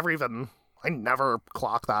 Yeah, I never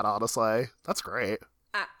clocked that, honestly. That's great.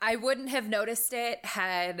 I wouldn't have noticed it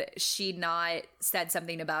had she not said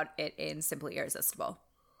something about it in Simply Irresistible.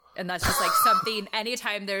 And that's just like something,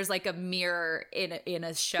 anytime there's like a mirror in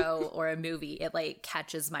a show or a movie, it like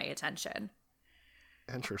catches my attention.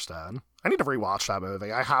 Interesting. I need to rewatch that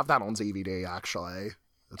movie. I have that on DVD, actually.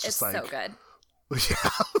 It's just like, so good. Yeah.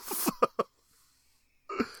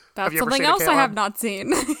 That's you ever something seen it, else I Caitlin? have not seen.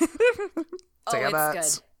 Damn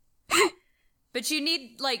It's it. good. But you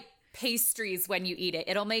need like pastries when you eat it.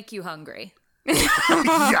 It'll make you hungry.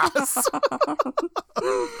 Yes.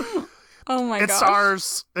 Oh my It gosh.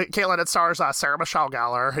 stars, Caitlin, it stars Sarah Michelle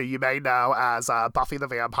Gellar, who you may know as Buffy the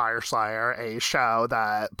Vampire Slayer, a show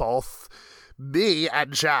that both me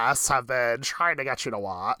and Jess have been trying to get you to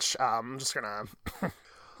watch. I'm just gonna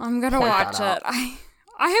I'm gonna point watch that it.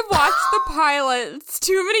 I have watched the pilots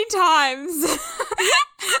too many times and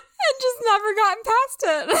just never gotten past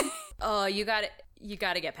it. Oh, you got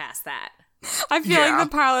to get past that. I feel Yeah. like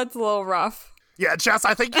the pilot's a little rough. Yeah, Jess,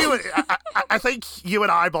 I think I think you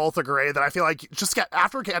and I both agree that I feel like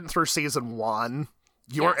after getting through season 1,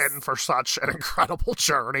 you were Yes. in for such an incredible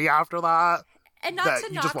journey after that. And not that to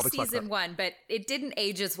you just knock won't expect season 1, but it didn't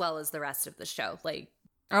age as well as the rest of the show. Like,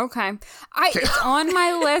 Okay. It's on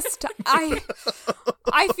my list. I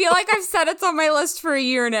feel like I've said it's on my list for a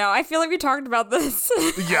year now. I feel like we talked about this.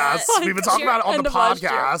 Yes, Like, we've been talking about it on end the of last year.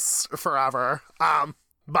 podcast forever.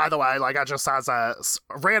 By the way, like, I just as a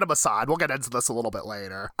random aside, we'll get into this a little bit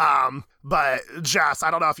later. But Jess, I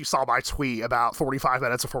don't know if you saw my tweet about 45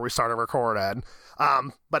 minutes before we started recording.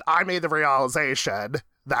 But I made the realization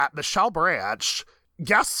that Michelle Branch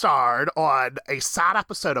guest starred on a sad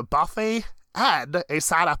episode of Buffy and a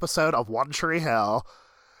sad episode of One Tree Hill.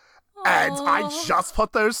 And I just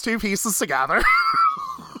put those two pieces together.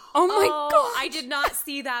 Oh my god. I did not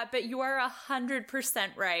see that, but you are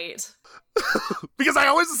 100% right. Because I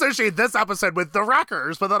always associate this episode with The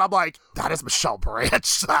Wreckers, but then I'm like, that is Michelle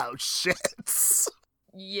Branch. Oh, shit.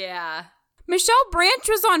 Yeah. Michelle Branch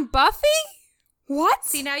was on Buffy? What?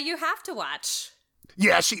 See, now you have to watch.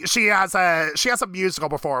 Yeah, she has a musical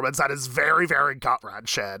performance that is very, very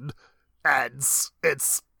gut-wrenching. And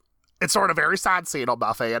it's sort of very sad scene on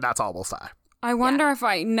Buffy, and that's all we'll say. I wonder if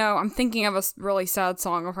I know. I'm thinking of a really sad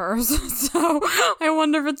song of hers, so I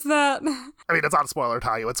wonder if it's that. I mean, it's not a spoiler to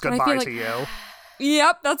tell you. It's But I Goodbye feel like- to You.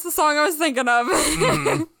 Yep, that's the song I was thinking of.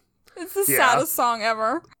 It's the Yeah. saddest song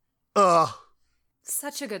ever. Ugh.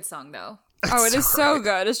 Such a good song, though. Oh, it is so great.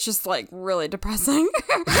 good. It's just like really depressing.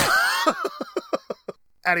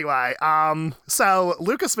 Anyway, so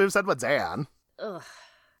Lucas moves in with Dan. Ugh.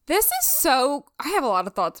 This is so. I have a lot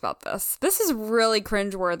of thoughts about this. This is really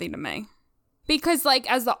cringeworthy to me. Because, like,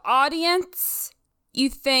 as the audience, you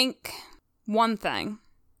think one thing,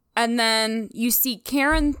 and then you see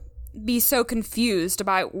Karen be so confused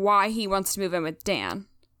about why he wants to move in with Dan.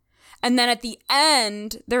 And then at the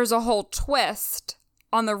end, there's a whole twist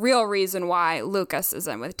on the real reason why Lucas is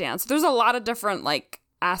in with Dan. So there's a lot of different, like,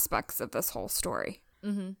 aspects of this whole story.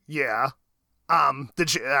 Mm-hmm. Yeah.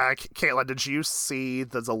 Did you, Caitlin, did you see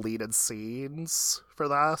the deleted scenes for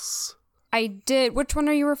this? I did. Which one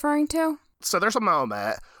are you referring to? So there's a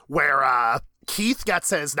moment where Keith gets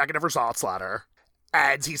his negative results letter,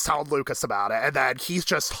 and he's telling Lucas about it, and then Keith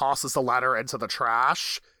just tosses the letter into the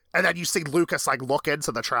trash, and then you see Lucas, like, look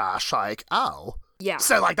into the trash, like, oh. Yeah.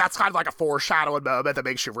 So, like, that's kind of like a foreshadowing moment that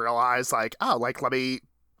makes you realize, like, oh, like,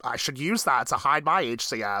 I should use that to hide my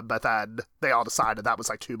HCM, but then they all decided that was,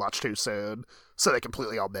 like, too much too soon, so they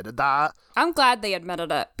completely omitted that. I'm glad they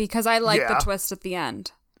admitted it because I like Yeah. the twist at the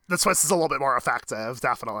end. The twist is a little bit more effective,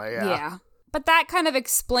 definitely, yeah. But that kind of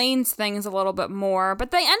explains things a little bit more.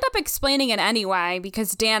 But they end up explaining it anyway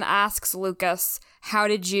because Dan asks Lucas, how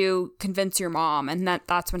did you convince your mom? And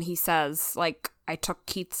that's when he says, like, I took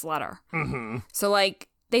Keith's letter. Mm-hmm. So, like,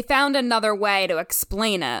 they found another way to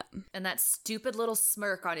explain it. And that stupid little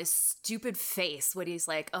smirk on his stupid face when he's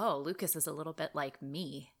like, oh, Lucas is a little bit like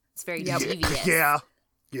me. It's very devious. Yeah.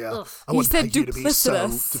 Ugh. I wouldn't said pay you to be so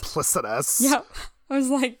duplicitous. duplicitous. Yep. I was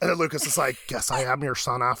like, And then Lucas is like, guess I am your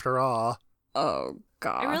son after all. oh,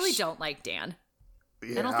 gosh. I really don't like Dan.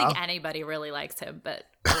 Yeah. I don't think anybody really likes him, but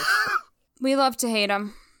We love to hate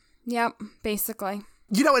him. Yep, basically.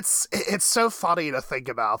 You know, it's so funny to think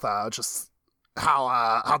about, though, just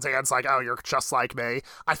how Dan's like, oh, you're just like me.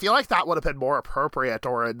 I feel like that would have been more appropriate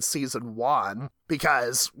during season 1,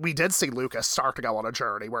 because we did see Lucas start to go on a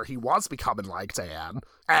journey where he was becoming like Dan.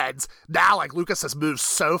 And now, like, Lucas has moved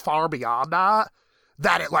so far beyond that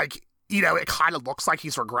it, like, you know, it kind of looks like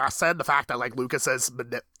he's regressing. The fact that, like, Lucas is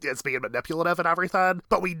being manipulative and everything.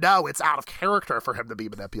 But we know it's out of character for him to be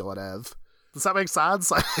manipulative. Does that make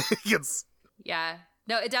sense? Like, it's... yeah.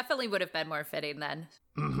 No, it definitely would have been more fitting then.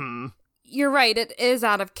 Mm-hmm. You're right, it is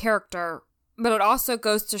out of character, but it also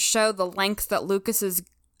goes to show the lengths that Lucas is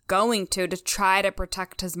going to try to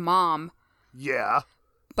protect his mom. Yeah.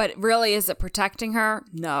 But really, is it protecting her?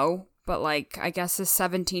 No. But, like, I guess his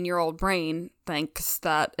 17-year-old brain thinks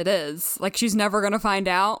that it is. Like, she's never going to find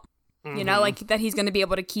out. Mm-hmm. You know, like, that he's going to be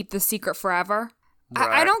able to keep the secret forever.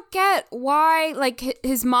 Right. I don't get why, like,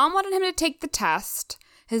 his mom wanted him to take the test.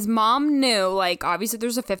 His mom knew, like, obviously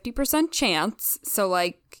there's a 50% chance. So,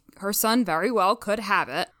 like, her son very well could have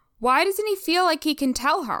it. Why doesn't he feel like he can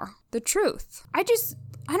tell her the truth? I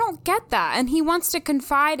don't get that. And he wants to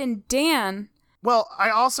confide in Dan. Well, I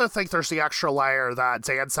also think there's the extra layer that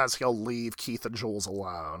Dan says he'll leave Keith and Jules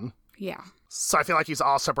alone. Yeah. So I feel like he's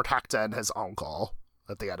also protecting his uncle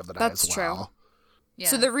at the end of the day That's as well. true. Yeah.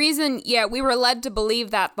 So the reason, we were led to believe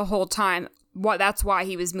that the whole time. That's why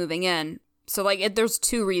he was moving in. So, like, there's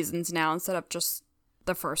 2 reasons now instead of just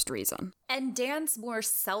the first reason. And Dan's more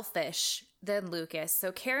selfish than Lucas,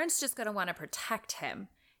 so Karen's just going to want to protect him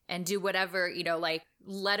and do whatever, you know, like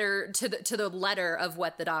letter to the letter of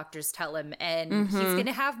what the doctors tell him, and he's going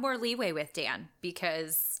to have more leeway with Dan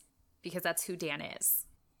because that's who Dan is.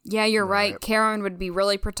 Yeah, you're Right. right. Karen would be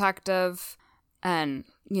really protective and,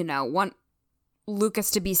 you know, want Lucas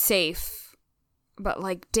to be safe. But,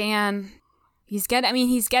 like, Dan, he's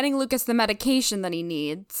getting Lucas the medication that he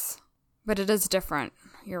needs. But it is different.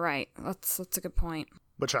 You're right. That's a good point.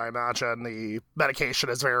 Which I imagine the medication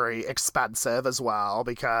is very expensive as well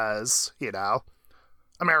because, you know,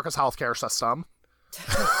 America's healthcare system.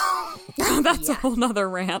 That's a whole nother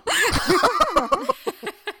rant.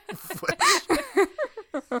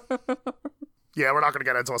 Yeah, we're not going to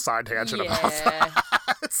get into a side tangent about that.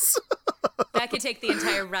 That could take the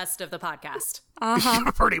entire rest of the podcast.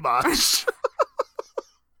 Pretty much.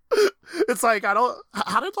 It's like,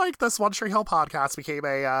 how did, like, this One Tree Hill podcast became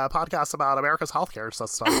a podcast about America's healthcare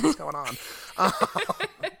system? What's going on?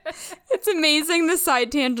 It's amazing the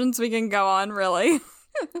side tangents we can go on, really.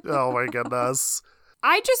 Oh my goodness.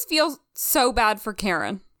 I just feel so bad for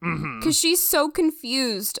Karen. Because she's so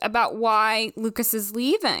confused about why Lucas is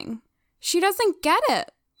leaving. She doesn't get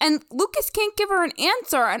it. And Lucas can't give her an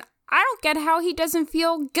answer, and I don't get how he doesn't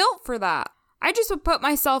feel guilt for that. I just would put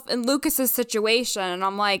myself in Lucas's situation, and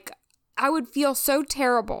I'm like, I would feel so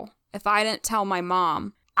terrible if I didn't tell my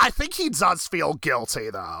mom. I think he does feel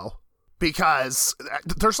guilty, though, because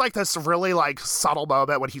there's, like, this really, like, subtle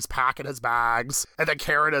moment when he's packing his bags, and then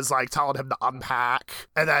Karen is, like, telling him to unpack,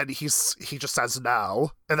 and then he just says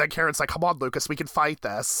no, and then Karen's like, come on, Lucas, we can fight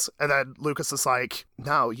this, and then Lucas is like,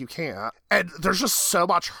 no, you can't, and there's just so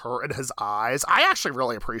much hurt in his eyes. I actually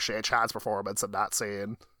really appreciate Chad's performance in that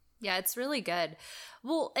scene. Yeah, it's really good.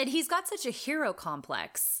 Well, and he's got such a hero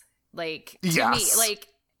complex. Like, to Yes. me, like,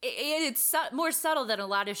 it's more subtle than a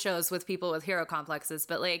lot of shows with people with hero complexes,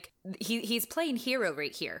 but, like, he's playing hero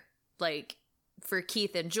right here. Like, for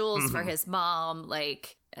Keith and Jules, for his mom,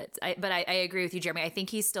 like, but I agree with you, Jeremy. I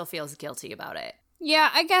think he still feels guilty about it. Yeah,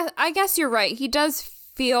 I guess you're right. He does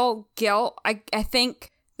feel guilt. I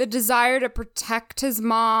think the desire to protect his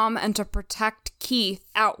mom and to protect Keith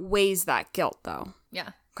outweighs that guilt, though.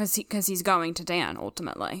 Yeah. Because he's going to Dan,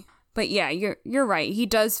 ultimately. But yeah, you're right. He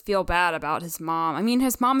does feel bad about his mom. I mean,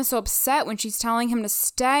 his mom is so upset when she's telling him to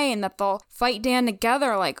stay and that they'll fight Dan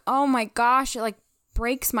together. Like, oh my gosh, it, like,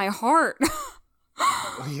 breaks my heart.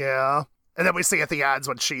 Yeah. And then we see at the end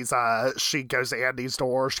when she goes to Andy's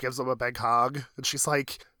door, she gives him a big hug, and she's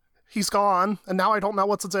like, he's gone, and now I don't know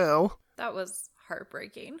what to do. That was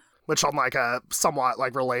heartbreaking. Which on like a somewhat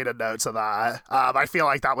like related note to that, I feel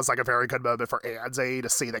like that was like a very good moment for Andy to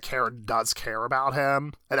see that Karen does care about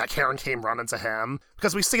him and that Karen came running to him,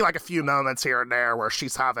 because we see like a few moments here and there where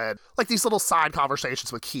she's having like these little side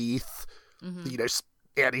conversations with Keith. You know,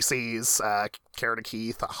 Andy sees Karen and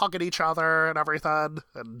Keith hugging each other and everything,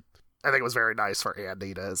 and I think it was very nice for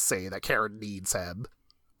Andy to see that Karen needs him.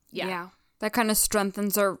 Yeah. That kind of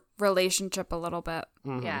strengthens their relationship a little bit.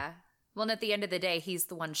 Yeah. Well, and at the end of the day, he's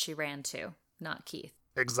the one she ran to, not Keith.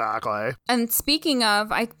 Exactly. And speaking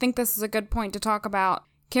of, I think this is a good point to talk about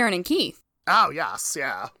Karen and Keith. Oh, yes,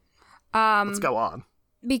 yeah. Let's go on.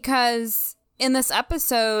 Because in this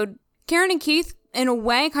episode, Karen and Keith, in a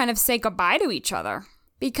way, kind of say goodbye to each other.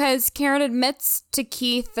 Because Karen admits to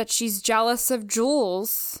Keith that she's jealous of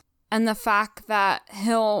Jules and the fact that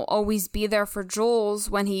he'll always be there for Jules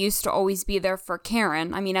when he used to always be there for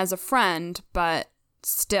Karen. I mean, as a friend, but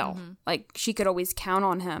still, like, she could always count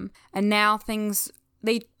on him. And now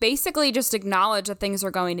they basically just acknowledge that things are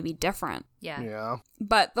going to be different. Yeah.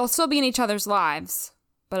 But they'll still be in each other's lives,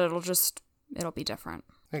 but it'll be different.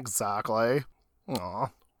 Exactly. Aw.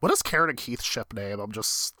 What is Karen and Keith's ship name? I'm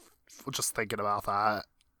just thinking about that.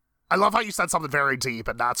 I love how you said something very deep,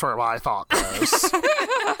 and that's where my thought goes.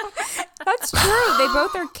 That's true. They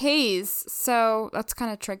both are K's, so that's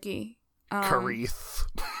kind of tricky. Kareth.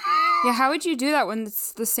 Yeah, how would you do that when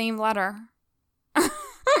it's the same letter?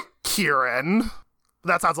 Kieran.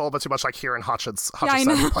 That sounds a little bit too much like Kieran Hutchinson. Yeah,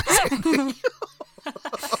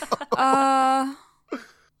 I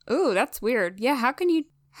know. Ooh, that's weird. Yeah, how can you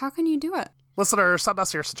do it? Listeners, send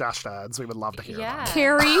us your suggestions. We would love to hear them.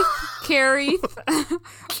 Carrie,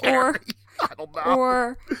 or I don't know.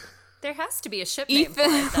 Or There has to be a ship name for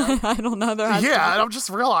Ethan. it, though. I don't know. There has Yeah, to and I'm just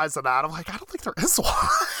realizing that. I'm like, I don't think there is one.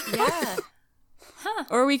 Yeah. be.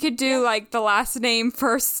 Or we could do like the last name,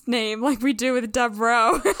 first name, like we do with Deb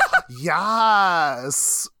Rowe.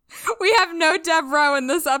 Yes. We have no Deb Rowe in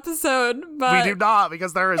this episode, but We do not,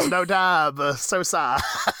 because there is no Deb. So sad.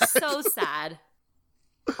 So sad.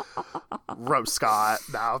 Rose Scott.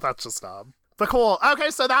 No, that's just dumb. But cool.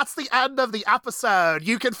 Okay, so that's the end of the episode.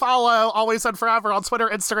 You can follow Always and Forever on Twitter,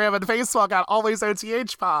 Instagram, and Facebook at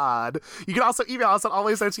AlwaysOTHPod. You can also email us at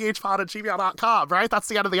alwaysothpod@gmail.com, right? That's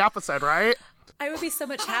the end of the episode, right? I would be so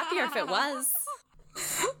much happier if it was.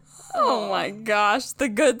 oh my gosh, the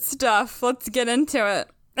good stuff. Let's get into it.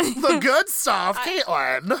 The good stuff,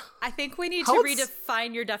 Caitlin. I think we need How to it's-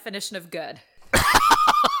 redefine your definition of good.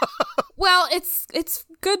 Well, it's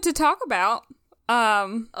good to talk about.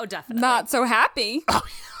 Oh, definitely. Not so happy,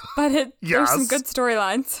 but there's some Yes. good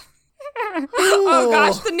storylines. Oh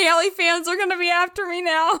gosh, the Nelly fans are gonna be after me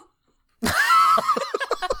now.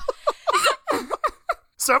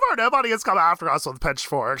 So far, nobody has come after us with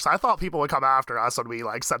pitchforks. I thought people would come after us when we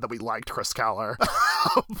said that we liked Chris Keller.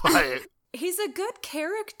 But He's a good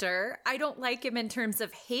character. I don't like him in terms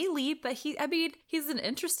of Haley, but he's an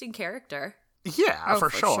interesting character. yeah, Oh,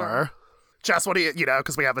 for for sure. sure. Jess, what do you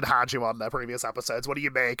because we haven't had you on the previous episodes, what do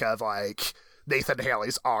you make of Nathan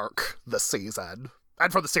Haley's arc this season?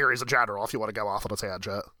 And for the series in general, if you want to go off on a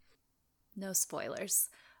tangent. No spoilers.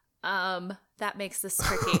 That makes this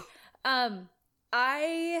tricky.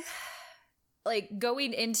 I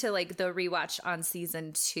going into the rewatch on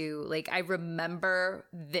season 2, I remember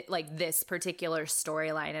this particular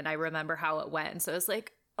storyline, and I remember how it went. And so it's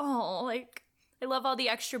I love all the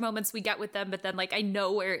extra moments we get with them, but then I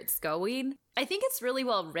know where it's going. I think it's really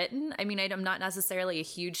well written. I mean, I'm not necessarily a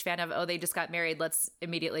huge fan of, they just got married, let's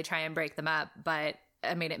immediately try and break them up. But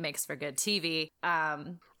I mean, it makes for good TV.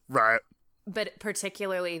 Right. But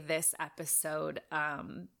particularly this episode,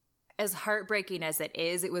 as heartbreaking as it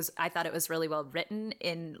is, I thought it was really well written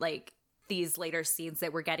in these later scenes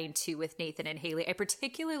that we're getting to with Nathan and Haley. I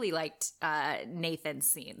particularly liked Nathan's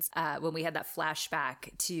scenes when we had that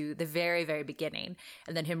flashback to the very, very beginning,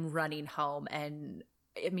 and then him running home. And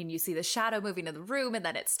I mean, you see the shadow moving in the room, and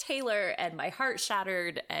then it's Taylor, and my heart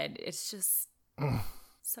shattered, and it's just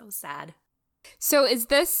so sad. So is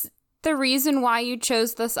this the reason why you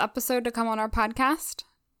chose this episode to come on our podcast?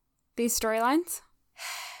 These storylines?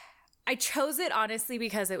 I chose it honestly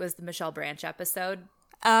because it was the Michelle Branch episode.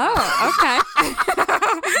 Oh, okay.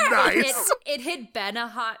 Nice. It had been a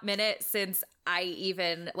hot minute since I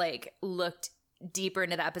even looked deeper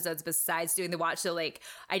into the episodes besides doing the watch. So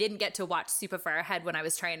I didn't get to watch super far ahead when I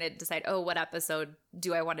was trying to decide, what episode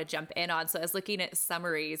do I want to jump in on? So I was looking at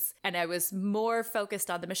summaries, and I was more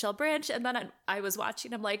focused on the Michelle Branch. And then I was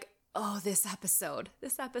watching, I'm like, this episode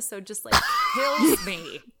just kills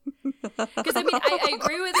me. Because I mean, I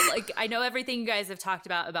agree with I know everything you guys have talked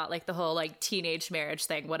about the whole teenage marriage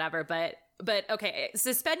thing, whatever. But But okay,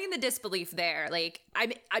 suspending the disbelief there. Like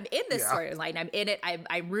I'm in this storyline. I'm in it.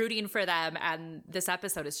 I'm rooting for them, and this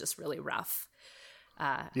episode is just really rough.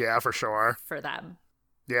 Yeah, for sure. For them.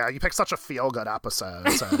 Yeah, you picked such a feel-good episode.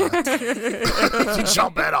 So you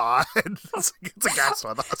jump in on. It's against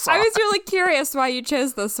with us. I was really curious why you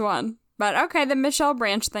chose this one. But okay, the Michelle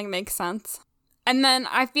Branch thing makes sense. And then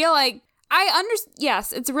I feel like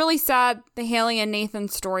yes, it's really sad, the Haley and Nathan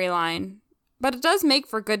storyline. But it does make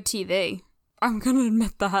for good TV. I'm going to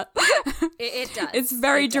admit that. It does. It's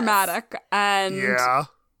very dramatic. And yeah.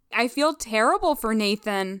 I feel terrible for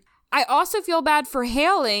Nathan. I also feel bad for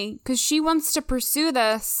Haley because she wants to pursue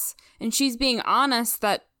this and she's being honest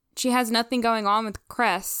that she has nothing going on with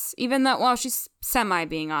Chris, even though, well, she's semi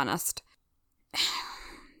being honest.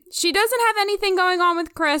 She doesn't have anything going on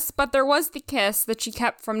with Chris, but there was the kiss that she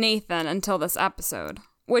kept from Nathan until this episode,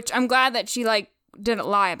 which I'm glad that she, didn't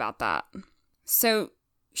lie about that. So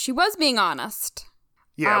she was being honest.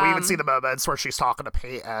 Yeah, we even see the moments where she's talking to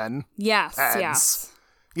Peyton. Yes, yes.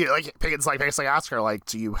 You know, Peyton's basically asking her,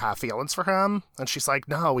 do you have feelings for him? And she's like,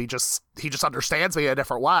 no, he just understands me in a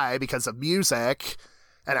different way because of music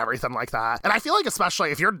and everything like that. And I feel like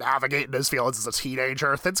especially if you're navigating those feelings as a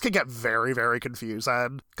teenager, things can get very, very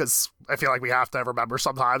confusing because I feel like we have to remember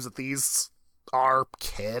sometimes that these are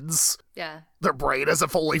kids. Yeah. Their brain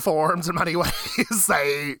isn't fully formed in many ways.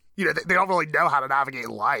 They don't really know how to navigate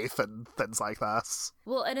life and things like this.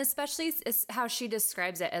 Well, and especially how she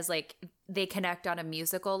describes it as they connect on a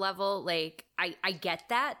musical level. I get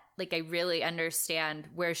that. I really understand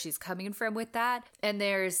where she's coming from with that. And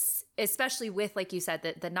there's, especially with, like you said,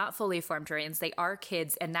 the not fully formed brains, they are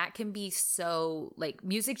kids. And that can be so,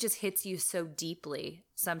 music just hits you so deeply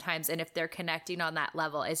sometimes. And if they're connecting on that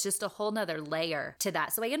level, it's just a whole nother layer to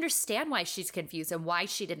that. So I understand why she's confused and why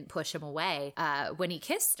she didn't push him away when he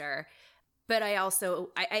kissed her. But I also,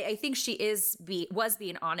 I think she was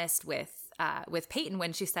being honest with Peyton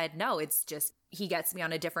when she said, no, it's just, he gets me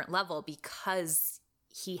on a different level because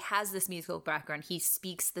he has this musical background. He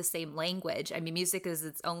speaks the same language. I mean, music is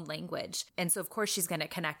its own language. And so, of course, she's going to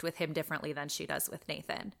connect with him differently than she does with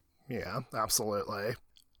Nathan. Yeah, absolutely.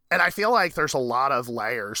 And I feel like there's a lot of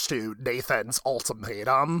layers to Nathan's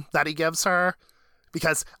ultimatum that he gives her.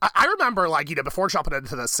 Because I remember, before jumping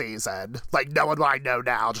into this season, knowing what I know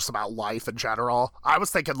now just about life in general, I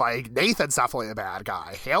was thinking, Nathan's definitely a bad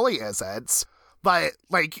guy. Haley isn't. But,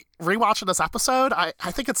 rewatching this episode, I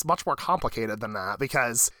think it's much more complicated than that.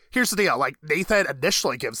 Because here's the deal. Nathan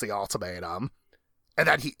initially gives the ultimatum. And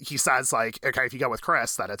then he says, okay, if you go with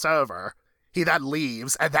Chris, then it's over. He then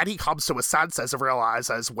leaves. And then he comes to his senses and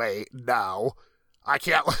realizes, wait, no. I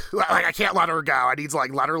can't let her go. I need to,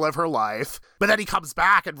 let her live her life. But then he comes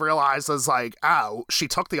back and realizes, oh, she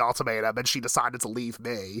took the ultimatum and she decided to leave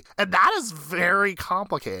me. And that is very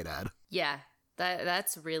complicated. Yeah,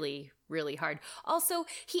 that's really, really hard. Also,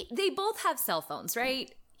 they both have cell phones,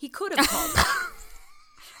 right? He could have called them.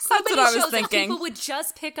 That's what I was thinking. If people would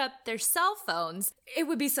just pick up their cell phones, it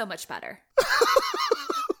would be so much better.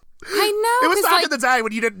 I know. It was back in the day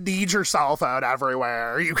when you didn't need your cell phone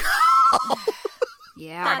everywhere. You go.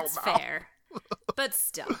 Yeah, that's fair. But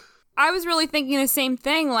still. I was really thinking the same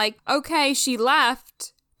thing. Okay, she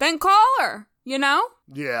left. Then call her,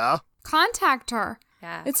 Yeah. Contact her.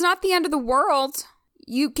 Yeah. It's not the end of the world.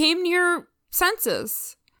 You came to your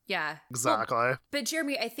senses. Yeah. Exactly. But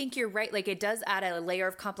Jeremy, I think you're right. It does add a layer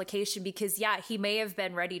of complication because, yeah, he may have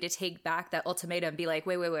been ready to take back that ultimatum and be like,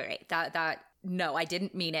 wait. No, I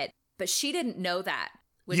didn't mean it. But she didn't know that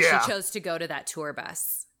when she chose to go to that tour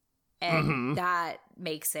bus. And that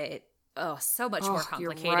makes it, so much more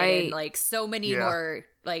complicated. Right. And, so many more,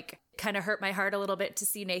 kind of hurt my heart a little bit to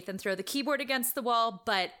see Nathan throw the keyboard against the wall.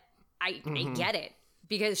 But I get it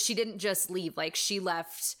because she didn't just leave. She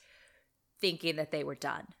left thinking that they were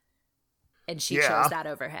done. And she chose that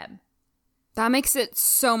over him. That makes it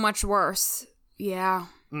so much worse. Yeah.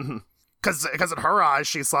 Mm-hmm. Because in her eyes,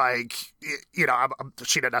 she's she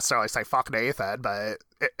didn't necessarily say fuck Nathan, but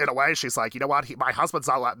in a way, she's like, you know what? My husband's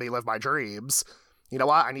not letting me live my dreams. You know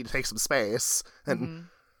what? I need to take some space. And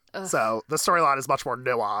so the storyline is much more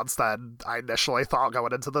nuanced than I initially thought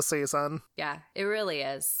going into the season. Yeah, it really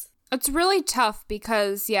is. It's really tough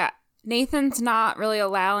because, Nathan's not really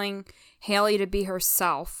allowing Haley to be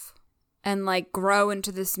herself and, grow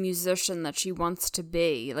into this musician that she wants to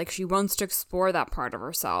be. She wants to explore that part of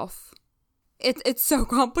herself. It's so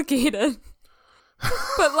complicated.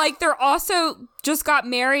 But, they're also just got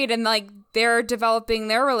married and, they're developing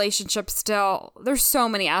their relationship still. There's so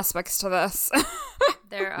many aspects to this.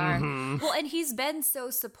 There are. Well, and he's been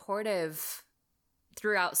so supportive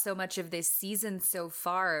throughout so much of this season so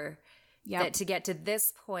far. that to get to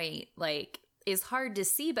this point, like, is hard to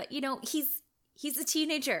see. But, you know, he's a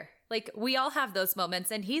teenager. Like, we all have those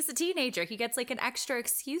moments, and he's a teenager. He gets, like, an extra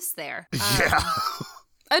excuse there. Yeah.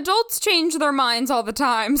 Adults change their minds all the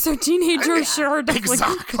time, so teenagers sure definitely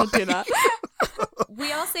Exactly. could do that.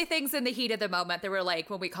 We all say things in the heat of the moment that we're like,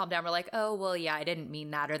 when we calm down, we're like, oh, well, yeah, I didn't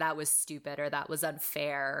mean that, or that was stupid, or that was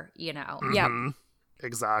unfair, you know? Yep.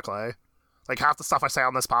 Exactly. Like, half the stuff I say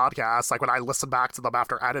on this podcast, like, when I listen back to them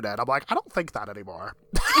after edited, I'm like, I don't think that anymore.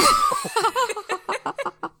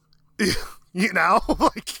 You know?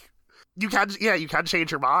 Like, you can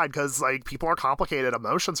change your mind, because, like, people are complicated,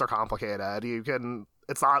 emotions are complicated.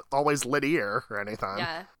 It's not always linear or anything.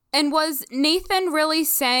 Yeah. And was Nathan really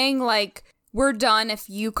saying, like, we're done if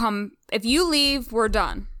you leave, we're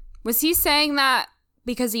done? Was he saying that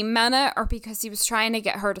because he meant it, or because he was trying to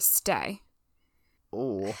get her to stay?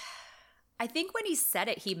 Ooh. I think when he said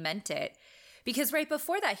it, he meant it. Because right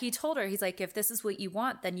before that, he told her, he's like, if this is what you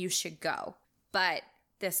want, then you should go. But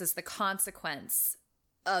this is the consequence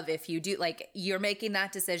of if you do, like, you're making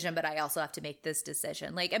that decision, but I also have to make this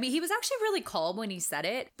decision. Like, I mean, he was actually really calm when he said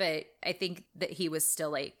it, but I think that he was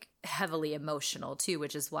still, like, heavily emotional too,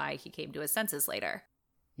 which is why he came to his senses later.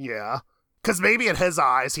 Yeah. Because maybe in his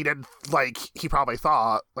eyes, he probably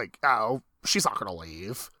thought, like, oh, she's not going to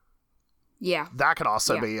leave. Yeah. That could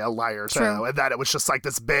also be a layer, too. True. And then it was just, like,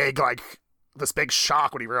 this big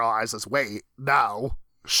shock when he realizes, wait, no,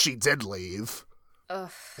 she did leave.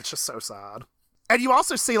 Ugh. It's just so sad. And you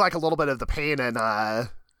also see, like, a little bit of the pain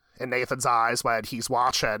in Nathan's eyes when he's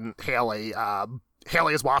watching Haley.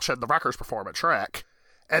 Haley is watching the Wreckers perform at Trick.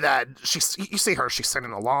 And then you see her, she's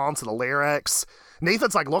singing along to the lyrics.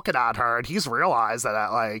 Nathan's, like, looking at her, and he's realized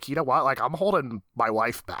that, like, you know what? Like, I'm holding my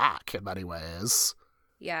life back in many ways.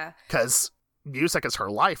 Yeah. Because music is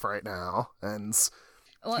her life right now. And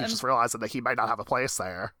he's just realizing that he might not have a place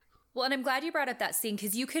there. Well, and I'm glad you brought up that scene,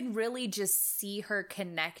 because you can really just see her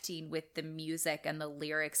connecting with the music and the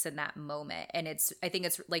lyrics in that moment. And I think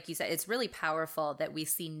it's, like you said, it's really powerful that we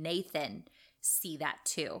see Nathan see that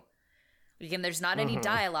too. Again, there's not any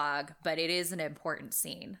dialogue, but it is an important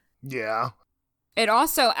scene. Yeah. It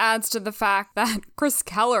also adds to the fact that Chris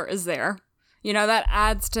Keller is there. You know, that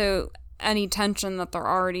adds to any tension that there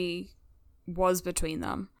already was between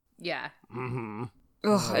them. Yeah. Mm-hmm.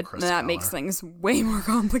 Ugh, that makes things way more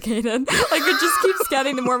complicated. Like, it just keeps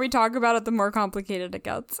getting, the more we talk about it, the more complicated it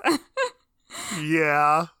gets.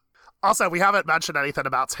 Yeah. Also, we haven't mentioned anything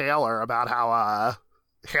about Taylor, about how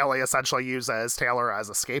Haley essentially uses Taylor as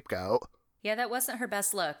a scapegoat. Yeah, that wasn't her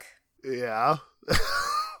best look. Yeah.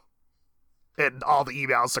 In all the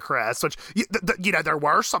emails to Chris, which, you know, there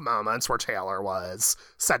were some moments where Taylor was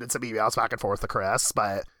sending some emails back and forth to Chris,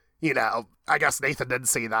 but, you know, I guess Nathan didn't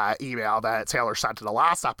see that email that Taylor sent in the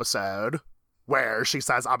last episode where she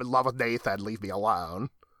says, I'm in love with Nathan, leave me alone.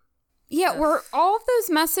 Yeah, were all of those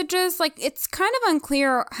messages, like, it's kind of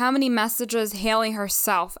unclear how many messages Haley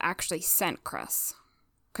herself actually sent Chris.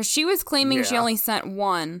 Because she was claiming she only sent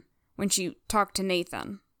one when she talked to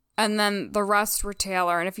Nathan. And then the rest were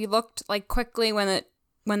Taylor. And if you looked, like, quickly when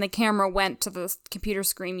the camera went to the computer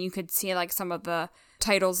screen, you could see, like, some of the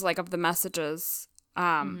titles, like, of the messages.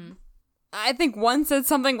 I think one said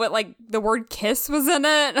something with, like, the word kiss was in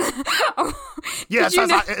it. Yeah,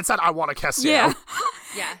 it said, I want to kiss you. Yeah.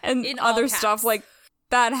 Yeah. And in other all caps. stuff, like,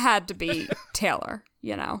 that had to be Taylor,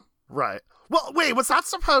 you know? Right. Well, wait, was that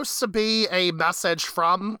supposed to be a message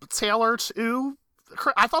from Taylor to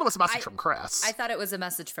Chris? I thought it was a message from Chris. I thought it was a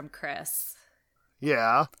message from Chris.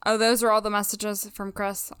 Yeah. Oh, those are all the messages from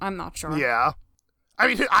Chris? I'm not sure. Yeah. I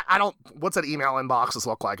mean, I don't, what's an email inboxes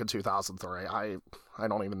look like in 2003? I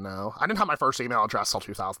don't even know. I didn't have my first email address till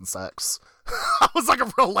 2006. I was like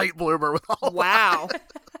a real late bloomer with all Wow.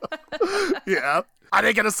 that. Yeah. I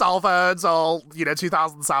didn't get a cell phone till,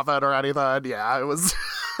 2007 or anything. Yeah, it was,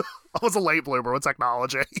 I was a late bloomer with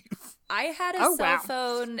technology. I had a cell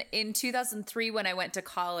phone in 2003 when I went to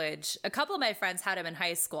college. A couple of my friends had them in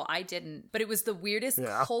high school. I didn't. But it was the weirdest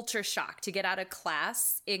culture shock to get out of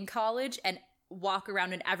class in college and walk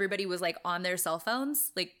around and everybody was like on their cell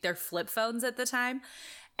phones, like their flip phones at the time.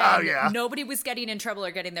 And nobody was getting in trouble or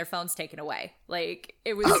getting their phones taken away. Like,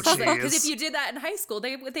 it was because if you did that in high school,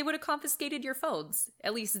 they would have confiscated your phones.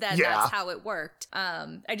 At least then that's how it worked.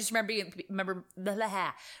 I just remember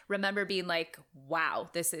being like, wow,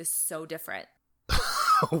 this is so different.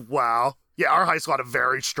 Wow. Yeah, our high school had a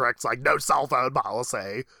very strict, like, no cell phone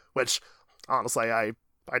policy, which honestly, I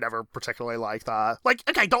never particularly liked that. Like,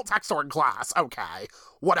 okay, don't text during class. Okay,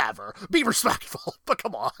 whatever. Be respectful, but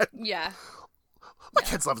come on. Yeah. Let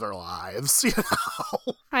kids live their lives, you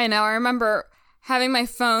know? I know. I remember having my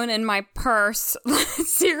phone in my purse,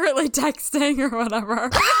 secretly texting or whatever.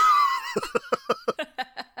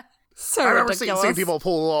 So I remember ridiculous. seeing people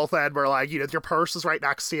pull a little thing where, like, your purse is right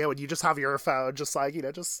next to you and you just have your phone just, like,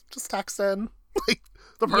 just texting. Like,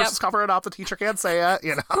 the purse is covering up, the teacher can't say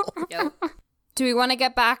it, Yep. Do we want to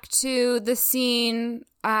get back to the scene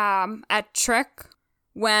at Trick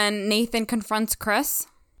when Nathan confronts Chris?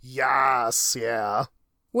 Yes, yeah.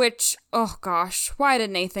 Which, oh gosh, why did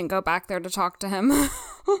Nathan go back there to talk to him?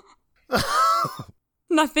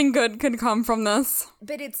 Nothing good could come from this.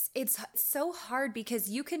 But it's so hard because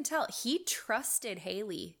you can tell he trusted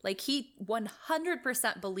Haley. Like, he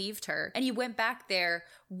 100% believed her. And he went back there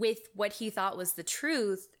with what he thought was the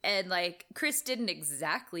truth. And, like, Chris didn't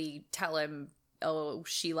exactly tell him, oh,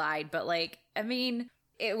 she lied. But, like, I mean,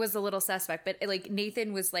 it was a little suspect. But, like,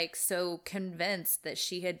 Nathan was, like, so convinced that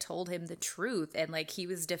she had told him the truth. And, like, he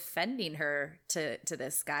was defending her to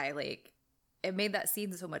this guy. Like, it made that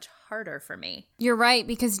scene so much harder for me. You're right,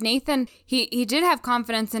 because Nathan, he did have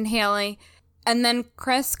confidence in Haley, and then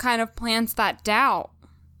Chris kind of plants that doubt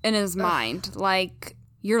in his mind. Like,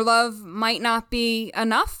 your love might not be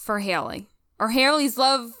enough for Haley. Or Haley's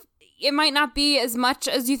love, it might not be as much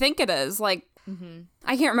as you think it is. Like,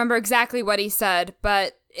 I can't remember exactly what he said,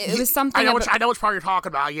 but it was something. I know which part you're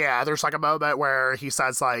talking about. Yeah, there's like a moment where he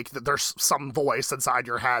says, like, that there's some voice inside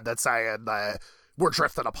your head that's saying that we're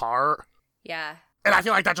drifting apart. Yeah. And I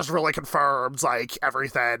feel like that just really confirms, like,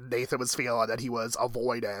 everything Nathan was feeling that he was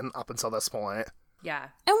avoiding up until this point. Yeah.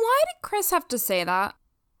 And why did Chris have to say that?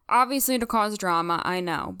 Obviously to cause drama, I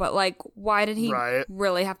know. But, like, why did he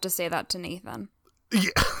really have to say that to Nathan? Yeah,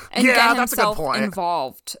 And get that's a good himself point.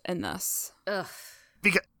 involved in this? Ugh.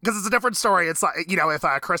 Because it's a different story. It's like,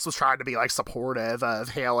 if Chris was trying to be, like, supportive of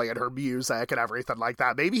Haley and her music and everything like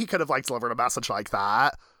that, maybe he could have, like, delivered a message like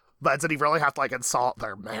that. But did he really have to, like, insult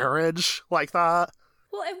their marriage like that?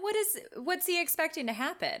 Well, and what's he expecting to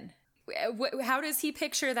happen? How does he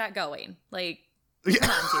picture that going? Like, come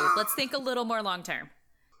on, dude. Let's think a little more long term.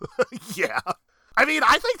 Yeah. I mean,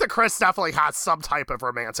 I think that Chris definitely has some type of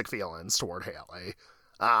romantic feelings toward Haley.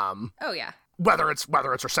 Oh, yeah. Whether it's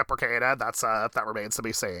reciprocated, that remains to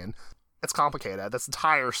be seen. It's complicated. This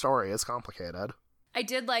entire story is complicated. I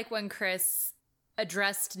did like when Chris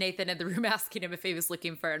addressed Nathan in the room asking him if he was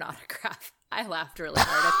looking for an autograph. I laughed really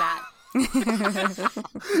hard at that.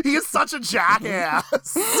 He is such a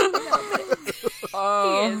jackass. He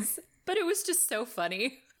is. But it was just so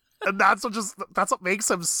funny. And that's what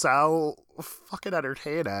makes him so fucking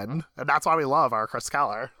entertaining. And that's why we love our Chris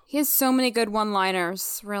Keller. He has so many good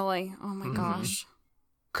one-liners, really. Oh my gosh.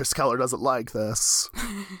 Chris Keller doesn't like this.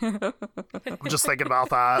 I'm just thinking about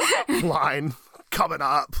that line coming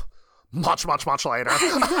up much, much, much later.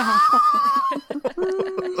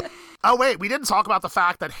 Oh, wait, we didn't talk about the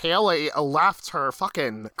fact that Haley left her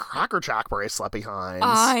fucking Cracker Jack bracelet behind.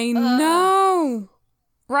 I know.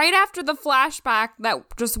 Right after the flashback that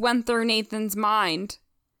just went through Nathan's mind.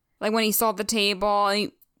 Like when he saw the table,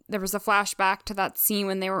 there was a flashback to that scene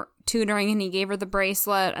when they were tutoring and he gave her the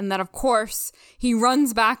bracelet. And then, of course, he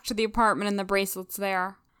runs back to the apartment and the bracelet's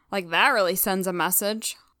there. Like, that really sends a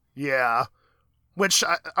message. Yeah. Which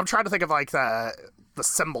I'm trying to think of, like, the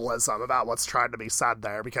symbolism about what's trying to be said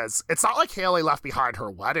there, because it's not like Haley left behind her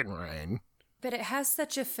wedding ring. But it has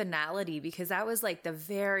such a finality because that was like the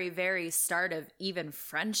very, very start of even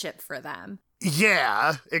friendship for them.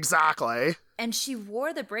 Yeah, exactly. And she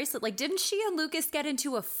wore the bracelet. Like, didn't she and Lucas get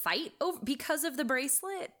into a fight because of the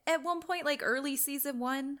bracelet at one point, like early season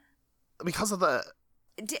 1? Because of the...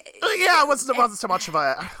 yeah, it wasn't so much of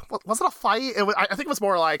a... Was it a fight? I think it was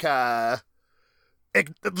more like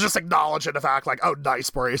just acknowledging the fact, like, oh,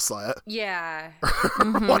 nice bracelet. Yeah.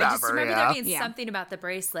 Whatever, I just remember there being Yeah. something about the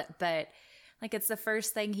bracelet, but like it's the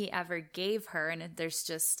first thing he ever gave her, and there's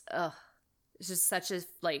just it's just such a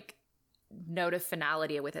like note of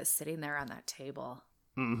finality with it sitting there on that table.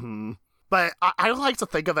 Mm-hmm. But I like to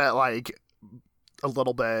think of it like a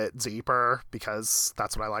little bit deeper, because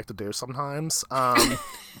that's what I like to do sometimes.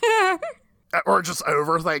 Or just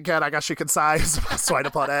overthink it, I guess you could say, is the best way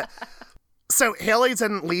to put it. So Haley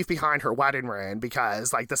didn't leave behind her wedding ring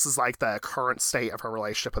because, like, this is, like, the current state of her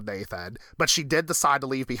relationship with Nathan. But she did decide to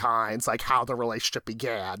leave behind, like, how the relationship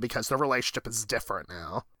began, because the relationship is different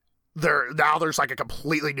now. There's, like, a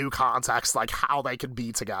completely new context, like, how they can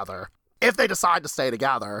be together. If they decide to stay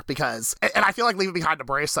together, because... And I feel like leaving behind the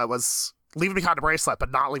bracelet,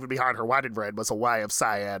 but not leaving behind her wedding ring was a way of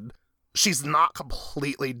saying she's not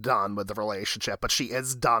completely done with the relationship, but she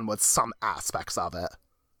is done with some aspects of it.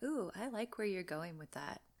 Ooh, I like where you're going with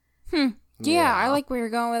that. Yeah, I like where you're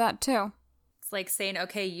going with that, too. It's like saying,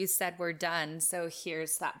 okay, you said we're done, so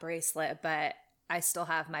here's that bracelet, but I still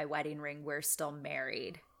have my wedding ring. We're still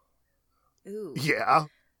married. Ooh. Yeah.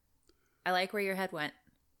 I like where your head went.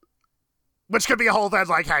 Which could be a whole thing,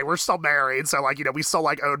 like, hey, we're still married, so, like, we still,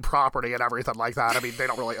 like, own property and everything like that. I mean, they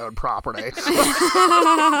don't really own property. Like,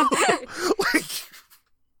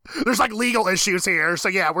 there's, like, legal issues here, so,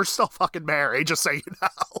 yeah, we're still fucking married, just so you know.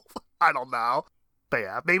 I don't know. But,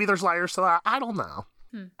 yeah, maybe there's layers to that. I don't know.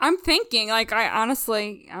 I'm thinking, like,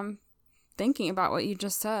 I'm thinking about what you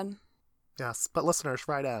just said. Yes, but listeners,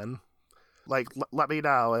 write in. Like, let me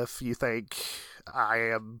know if you think I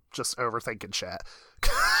am just overthinking shit.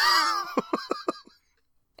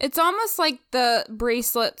 It's almost like the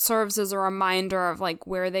bracelet serves as a reminder of, like,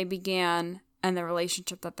 where they began and the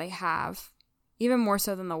relationship that they have, even more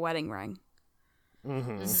so than the wedding ring.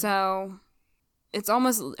 Mm-hmm. So it's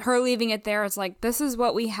almost her leaving it there. It's like, this is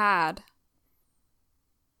what we had.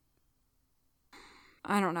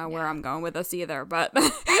 I don't know where I'm going with this either, but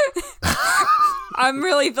I'm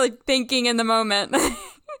really, like, thinking in the moment.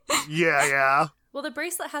 Yeah. Well, the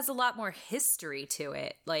bracelet has a lot more history to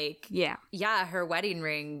it. Like, Yeah, her wedding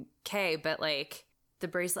ring, okay, but, like, the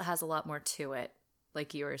bracelet has a lot more to it.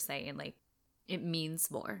 Like you were saying, like, it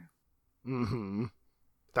means more. Mm-hmm.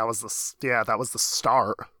 That was the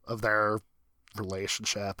start of their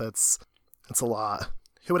relationship. It's a lot.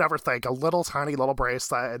 Who would ever think a little tiny little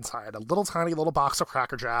bracelet inside a little tiny little box of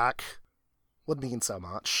Cracker Jack would mean so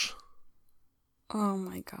much? Oh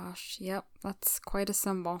my gosh. Yep, that's quite a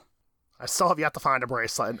symbol. I still have yet to find a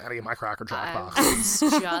bracelet in any of my Cracker Jack I boxes.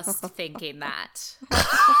 was just thinking that.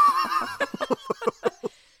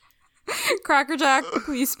 Cracker Jack,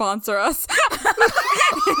 please sponsor us.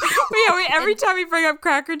 Every time we bring up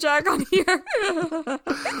Cracker Jack on here,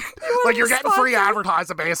 Like, you're getting free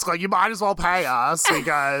advertising, basically. You might as well pay us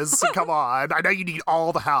because, come on. I know you need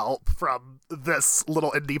all the help from this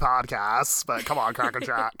little indie podcast, but come on, Cracker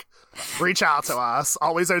Jack. Reach out to us.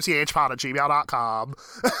 alwaysothpod@gmail.com.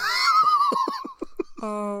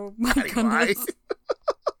 Oh my goodness.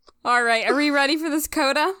 All right, are we ready for this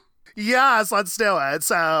coda? Yes, let's do it.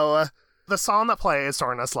 So, the song that plays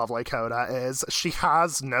during this lovely coda is She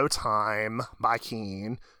Has No Time by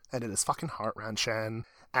Keane, and it is fucking heart-wrenching.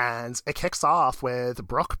 And it kicks off with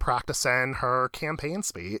Brooke practicing her campaign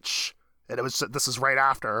speech. And this is right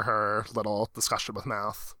after her little discussion with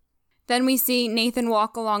Mouth. Then we see Nathan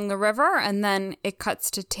walk along the river, and then it cuts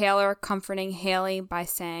to Taylor comforting Haley by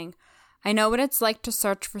saying, I know what it's like to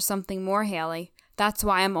search for something more, Haley. That's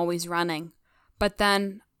why I'm always running. But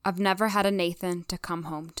then I've never had a Nathan to come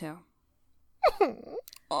home to.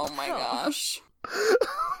 Oh my gosh.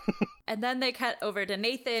 And then they cut over to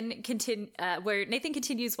Nathan, where Nathan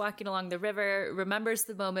continues walking along the river, remembers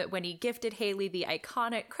the moment when he gifted Haley the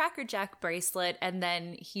iconic Cracker Jack bracelet, and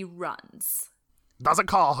then he runs. Doesn't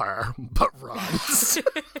call her, but runs.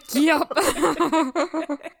 Yep.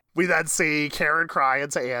 We then see Karen crying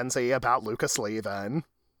to Angie about Lucas leaving,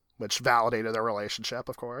 which validated their relationship,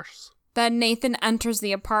 of course. Then Nathan enters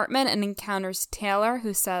the apartment and encounters Taylor,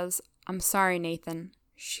 who says, I'm sorry, Nathan.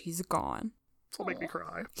 She's gone. This will make me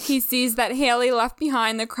cry. He sees that Haley left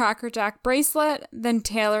behind the Cracker Jack bracelet, then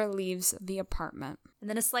Taylor leaves the apartment. And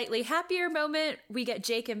then a slightly happier moment, we get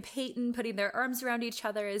Jake and Peyton putting their arms around each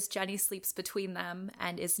other as Jenny sleeps between them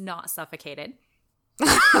and is not suffocated.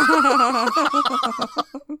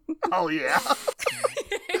 Oh, yeah.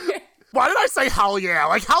 Why did I say hell yeah?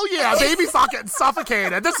 Like, hell yeah, baby's not getting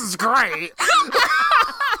suffocated. This is great.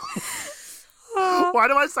 Why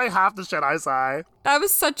do I say half the shit I say? That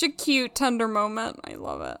was such a cute, tender moment. I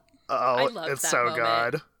love it. Oh, loved it's that so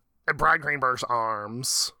moment. good. And Brian Greenberg's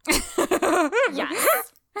arms.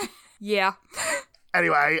 Yes. Yeah.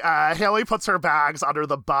 Anyway, Haley puts her bags under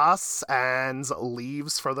the bus and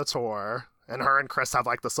leaves for the tour. And her and Chris have,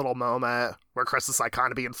 like, this little moment where Chris is, like,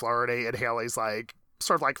 kind of being flirty, and Haley's, like,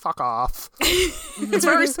 sort of like, fuck off. It's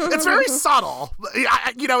very subtle.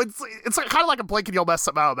 It's like, kind of like a blink and you'll miss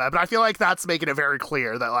it moment, but I feel like that's making it very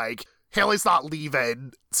clear that, like, Haley's not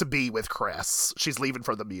leaving to be with Chris. She's leaving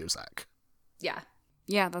for the music. Yeah.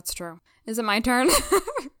 Yeah, that's true. Is it my turn?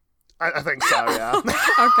 I think so, yeah.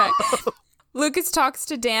 Okay. Lucas talks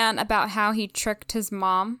to Dan about how he tricked his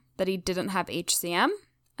mom that he didn't have HCM,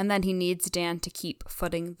 and then he needs Dan to keep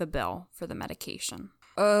footing the bill for the medication.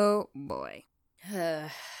 Oh, boy.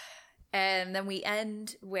 And then we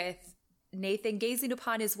end with Nathan gazing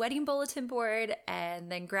upon his wedding bulletin board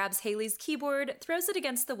and then grabs Haley's keyboard, throws it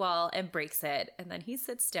against the wall, and breaks it. And then he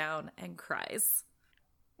sits down and cries.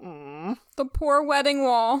 The poor wedding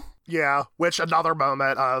wall. Yeah, which another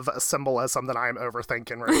moment of symbolism that I'm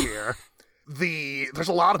overthinking right here. There's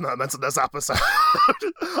a lot of moments in this episode.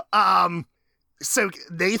 So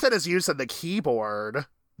Nathan is using the keyboard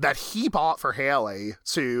that he bought for Haley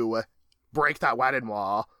to break that wedding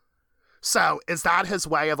wall. So is that his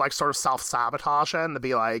way of like sort of self-sabotaging to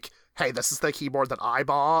be like, hey, this is the keyboard that I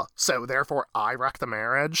bought, so therefore I wrecked the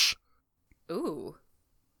marriage? Ooh.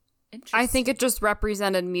 Interesting. I think it just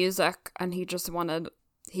represented music, and he just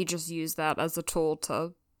used that as a tool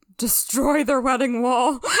to destroy their wedding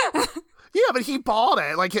wall. Yeah, but he bought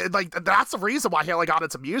it. Like that's the reason why Haley got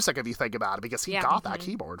into music, if you think about it, because he got that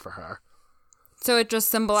keyboard for her. So it just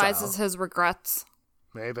symbolizes his regrets.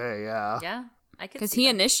 Maybe, yeah. Yeah, I could. Because he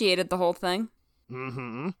initiated the whole thing.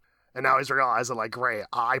 Mm-hmm. And now he's realizing, like, great,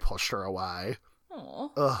 I pushed her away.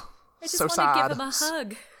 Oh, ugh, I just so want sad. to give him a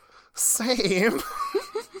hug. Same.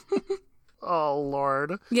 Oh,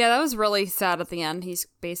 Lord. Yeah, that was really sad at the end. He's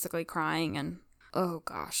basically crying and, oh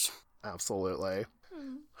gosh. Absolutely.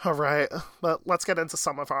 All right, but let's get into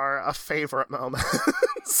some of our favorite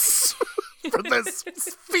moments for this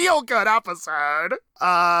feel-good episode.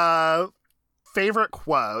 Favorite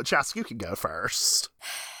quote. Jess, you can go first.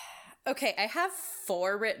 Okay, I have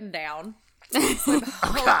 4 written down. So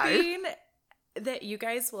I'm hoping that you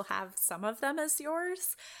guys will have some of them as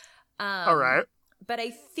yours. All right. But I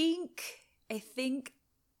think,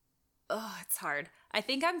 oh, it's hard. I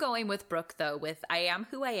think I'm going with Brooke, though, with I am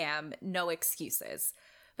who I am, no excuses.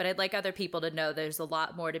 But I'd like other people to know there's a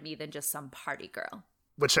lot more to me than just some party girl.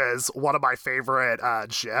 Which is one of my favorite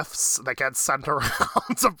GIFs that gets sent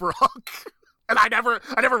around to Brooke. And I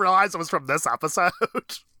never realized it was from this episode.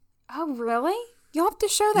 Oh, really? You'll have to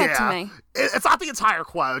show that to me. It's not the entire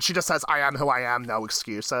quote. She just says, I am who I am, no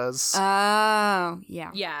excuses. Oh,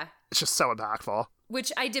 yeah. Yeah. It's just so impactful.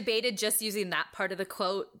 Which I debated just using that part of the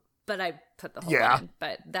quote, but I put the whole one in.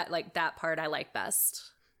 But that part I like best.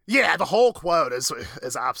 Yeah, the whole quote is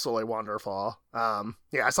absolutely wonderful. I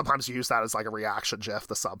sometimes use that as like a reaction GIF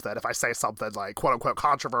to something. If I say something like quote unquote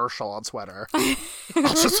controversial on Twitter,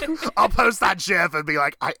 I'll post that GIF and be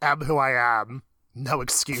like, I am who I am. No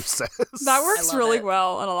excuses. That works really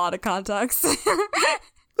well in a lot of contexts.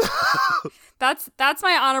 That's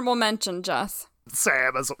my honorable mention, Jess.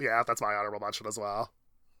 Same as that's my honorable mention as well.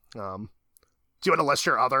 Do you want to list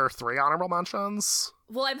your other 3 honorable mentions?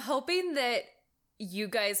 Well, I'm hoping that you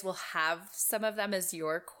guys will have some of them as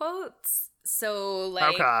your quotes. So,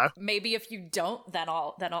 like, maybe if you don't, then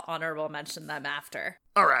I'll honorable mention them after.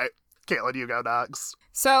 All right. Caitlin, you go next.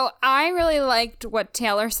 So, I really liked what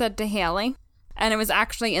Taylor said to Haley, and it was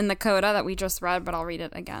actually in the coda that we just read, but I'll read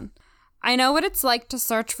it again. I know what it's like to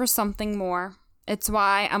search for something more. It's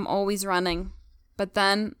why I'm always running. But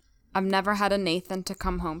then, I've never had a Nathan to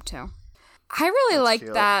come home to. I really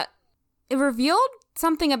liked that. It revealed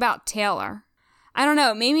something about Taylor. I don't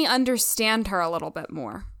know, it made me understand her a little bit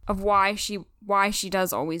more of why she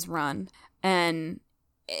does always run. And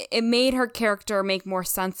it made her character make more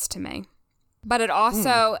sense to me. But it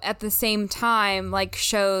also, at the same time, like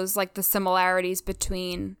shows like the similarities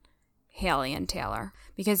between Haley and Taylor.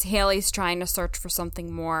 Because Haley's trying to search for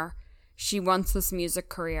something more. She wants this music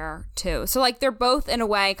career too. So like they're both in a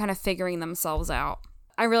way kind of figuring themselves out.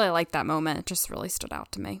 I really liked that moment. It just really stood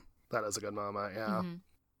out to me. That is a good moment, yeah. Mm-hmm.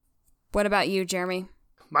 What about you, Jeremy?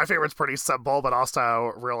 My favorite's pretty simple, but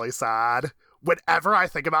also really sad. Whenever I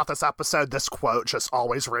think about this episode, this quote just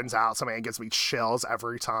always rings out to me and gives me chills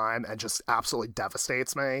every time and just absolutely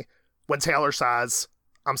devastates me. When Taylor says,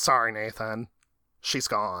 I'm sorry, Nathan. She's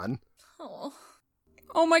gone. Oh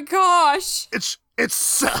my gosh. It's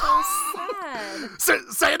so sad. So,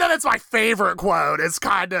 saying that it's my favorite quote is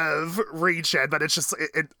kind of reaching, but it's just,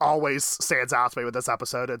 it always stands out to me with this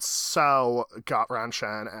episode. It's so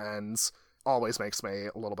gut-wrenching and always makes me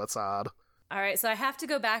a little bit sad. All right, so I have to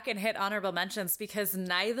go back and hit honorable mentions because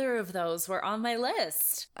neither of those were on my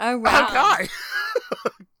list. Oh, wow. Okay.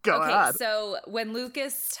 Go ahead. So when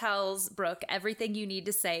Lucas tells Brooke, everything you need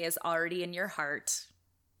to say is already in your heart.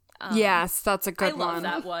 Yes, that's a good one. I love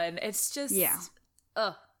that one. It's just... Yeah.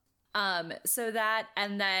 Ugh. So that,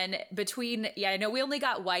 and then between, I know we only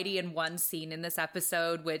got Whitey in one scene in this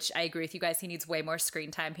episode, which I agree with you guys. He needs way more screen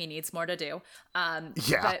time. He needs more to do.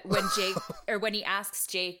 But when Jake, or when he asks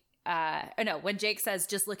Jake, when Jake says,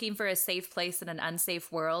 just looking for a safe place in an unsafe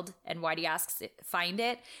world, and Whitey asks, find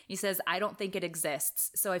it, he says, I don't think it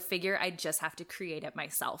exists. So I figure I just have to create it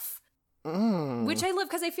myself. Which I love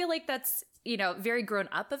because I feel like that's, very grown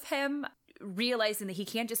up of him. Realizing that he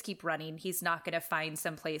can't just keep running. He's not going to find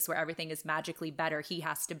some place where everything is magically better. He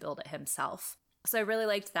has to build it himself. So I really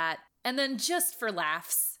liked that. And then just for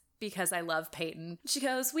laughs, because I love Peyton, she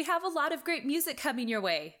goes, we have a lot of great music coming your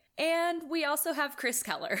way. And we also have Chris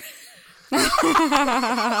Keller.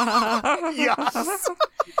 Yes.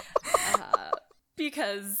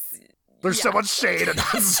 Because there's so much shade in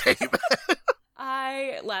that statement.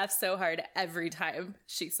 I laugh so hard every time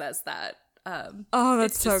she says that. Oh,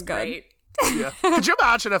 that's it's so just good. Great. Yeah. Could you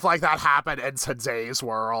imagine if like that happened in today's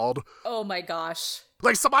world? Oh my gosh.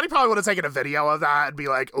 Like somebody probably would have taken a video of that and be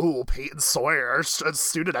like, "Ooh, Peyton Sawyer, a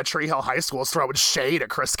student at Tree Hill High School, is throwing shade at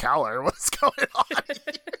Chris Keller. What's going on?"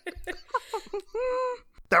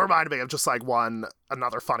 That reminded me of just like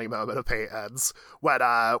another funny moment of Peyton's when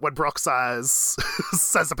Brooke says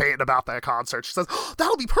to Peyton about their concert. She says, "Oh,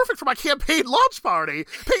 that'll be perfect for my campaign launch party."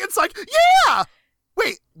 Peyton's like, "Yeah."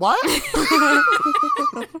 Wait, what?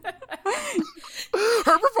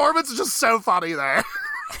 Her performance is just so funny there.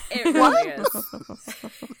 It really is.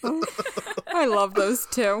 I love those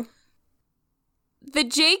two. The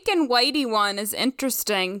Jake and Whitey one is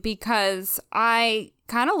interesting because I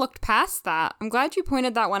kind of looked past that. I'm glad you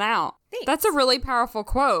pointed that one out. Thanks. That's a really powerful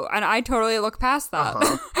quote, and I totally looked past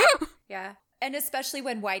that. Yeah. And especially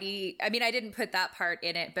when Whitey, I mean, I didn't put that part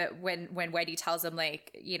in it, but when Whitey tells him,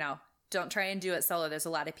 like, you know, don't try and do it solo. There's a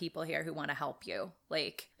lot of people here who want to help you.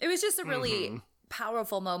 Like, it was just a really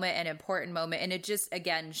powerful moment and important moment. And it just,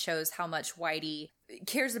 again, shows how much Whitey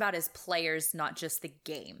cares about his players, not just the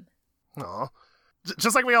game. Aw.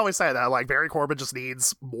 Just like we always say that, like, Barry Corbin just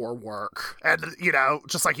needs more work. And, you know,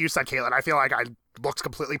 just like you said, Caitlin, I feel like I looked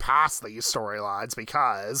completely past these storylines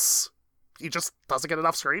because he just doesn't get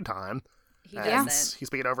enough screen time. He And doesn't. he's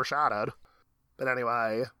being overshadowed. But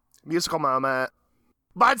anyway, musical moment.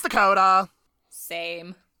 Mine's Dakota.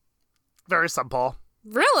 Same. Very simple.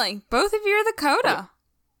 Really? Both of you are the Coda.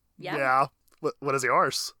 Yeah. What is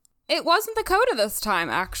yours? It wasn't the Coda this time,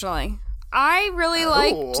 actually. I really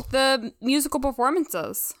liked the musical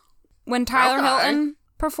performances. When Tyler Hilton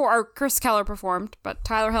or Chris Keller performed, but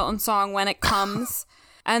Tyler Hilton's song When It Comes,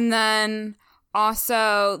 and then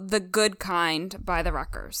also The Good Kind by the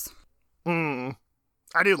Wreckers. I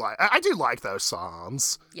do like those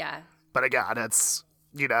songs. Yeah. But again, it's,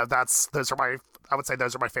 you know, I would say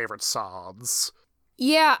those are my favorite songs.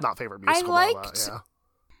 Yeah. Not favorite musical moment, yeah.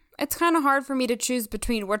 It's kind of hard for me to choose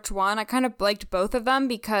between which one. I kind of liked both of them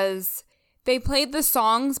because they played the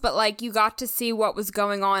songs, but like you got to see what was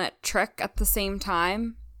going on at Trick at the same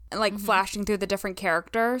time, and like flashing through the different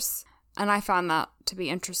characters. And I found that to be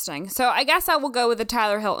interesting. So I guess I will go with the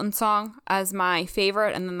Tyler Hilton song as my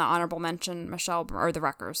favorite, and then the honorable mention, the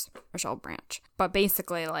Wreckers, Michelle Branch. But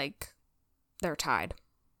basically, like, they're tied.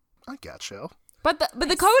 I get you. But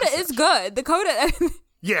the Coda is good. The Coda.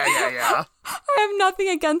 Yeah. I have nothing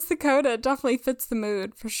against the Coda. It definitely fits the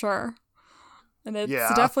mood for sure. And it's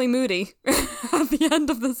definitely moody at the end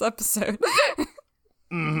of this episode.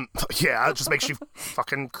 Yeah, it just makes you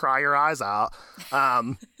fucking cry your eyes out.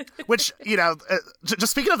 Which, you know,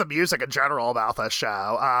 just speaking of the music in general about this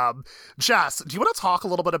show, Jess, do you want to talk a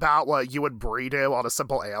little bit about what you and Brie do on A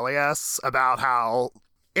Simple Alias, about how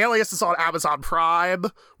Alias is on Amazon Prime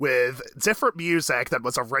with different music than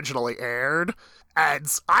was originally aired? And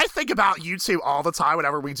I think about you two all the time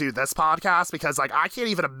whenever we do this podcast, because, like, I can't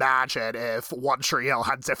even imagine if One Tree Hill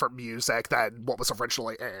had different music than what was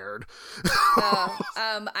originally aired.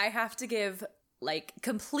 I have to give, like,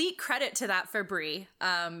 complete credit to that for Brie,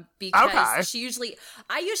 because I usually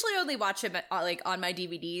only watch him like on my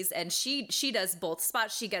DVDs, and she does both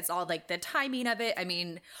spots. She gets all like the timing of it. I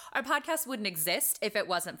mean, our podcast wouldn't exist if it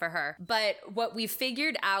wasn't for her. But what we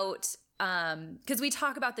figured out, because we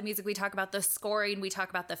talk about the music, we talk about the scoring, we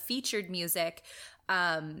talk about the featured music,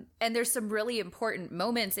 and there's some really important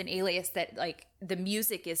moments in Alias that, like, the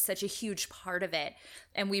music is such a huge part of it.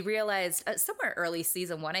 And we realized somewhere early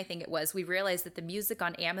season 1, I think it was, we realized that the music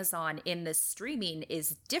on Amazon in the streaming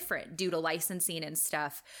is different due to licensing and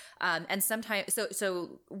stuff. And sometimes,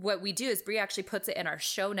 so what we do is Brie actually puts it in our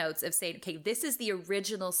show notes of saying, okay, this is the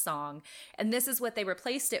original song and this is what they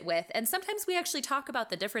replaced it with. And sometimes we actually talk about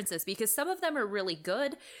the differences, because some of them are really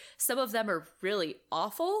good, some of them are really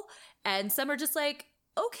awful, and some are just like,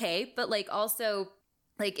 okay, but like also,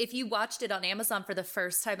 like, if you watched it on Amazon for the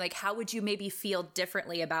first time, like, how would you maybe feel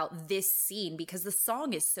differently about this scene? Because the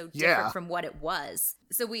song is so different from what it was.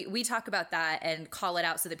 So we talk about that and call it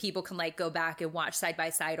out so that people can, like, go back and watch side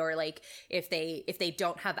by side, or, like, if they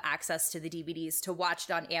don't have access to the DVDs, to watch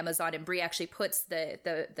it on Amazon. And Brie actually puts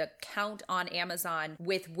the count on Amazon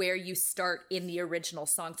with where you start in the original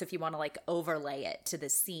song. So if you want to, like, overlay it to the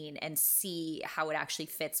scene and see how it actually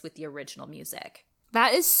fits with the original music.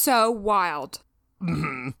 That is so wild.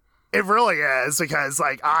 Mm-hmm. It really is, because,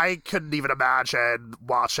 like, I couldn't even imagine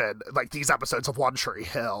watching, like, these episodes of One Tree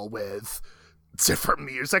Hill with different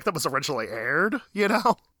music that was originally aired, you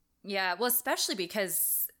know? Yeah, well, especially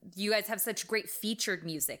because you guys have such great featured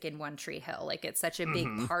music in One Tree Hill. Like, it's such a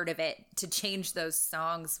big part of it. To change those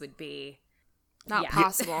songs would be... Not Yeah.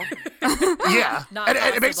 possible. Yeah, Not and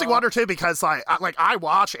it makes me possible. wonder too because I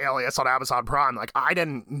watch Alias on Amazon Prime. Like I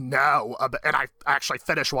didn't know, and I actually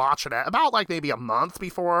finished watching it about like maybe a month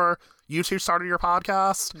before you two started your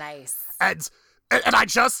podcast, Nice. and I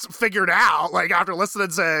just figured out like after listening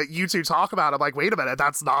to you two talk about it, I'm like, wait a minute,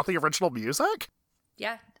 that's not the original music.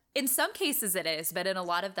 Yeah. In some cases it is, but in a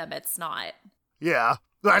lot of them it's not. Yeah,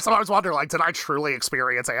 I sometimes wonder like, did I truly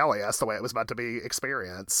experience Alias the way it was meant to be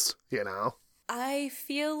experienced? You know. I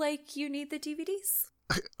feel like you need the DVDs.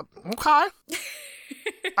 Okay.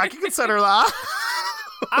 I can consider that.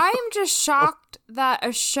 I am just shocked that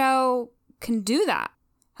a show can do that.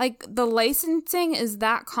 Like, the licensing is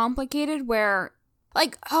that complicated where,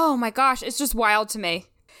 like, oh my gosh, it's just wild to me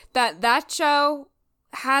that show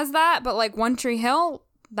has that, but like One Tree Hill,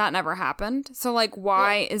 that never happened. So, like,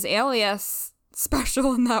 why is Alias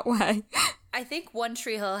special in that way? I think One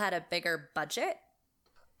Tree Hill had a bigger budget.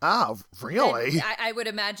 Oh, really? And I would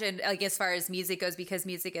imagine, like, as far as music goes, because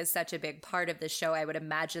music is such a big part of the show, I would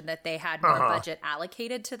imagine that they had more budget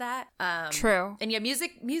allocated to that. True. And yeah,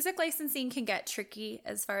 music licensing can get tricky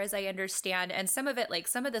as far as I understand. And some of it, like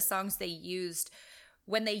some of the songs they used,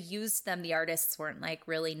 when they used them, the artists weren't like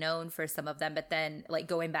really known for some of them. But then like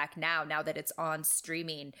going back now that it's on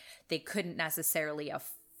streaming, they couldn't necessarily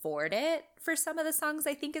afford it for some of the songs,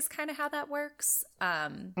 I think is kind of how that works.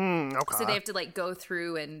 Okay. So they have to like go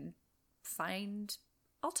through and find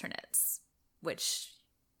alternates, which,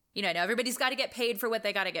 you know, I know everybody's got to get paid for what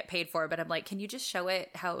they got to get paid for, but I'm like, can you just show it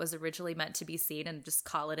how it was originally meant to be seen and just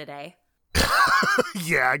call it a day?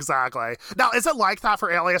 Yeah, exactly. Now, is it like that for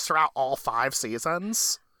Alias throughout all 5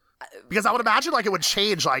 seasons? Because I would imagine like it would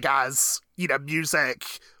change like as, you know, music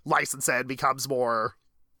licensing becomes more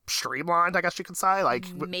streamlined, I guess you could say, like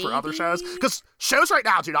for other shows. Because shows right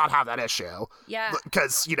now do not have that issue. Yeah.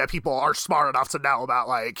 Because, you know, people are smart enough to know about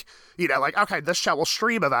like, you know, like, okay, this show will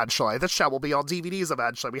stream eventually. This show will be on DVDs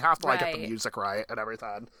eventually. We have to like get the Right. music right and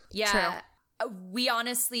everything. Yeah. We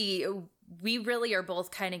honestly, we really are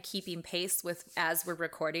both kind of keeping pace with as we're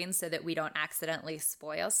recording so that we don't accidentally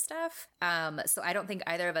spoil stuff. So I don't think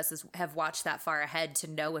either of us have watched that far ahead to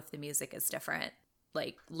know if the music is different,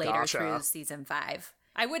 like later Gotcha. through season 5.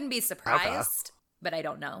 I wouldn't be surprised, but I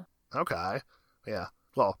don't know. Okay. Yeah.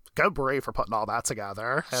 Well, go Brie for putting all that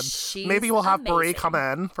together. And She's maybe we'll have Brie amazing. come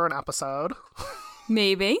in for an episode.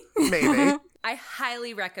 Maybe. Maybe. I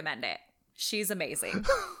highly recommend it. She's amazing.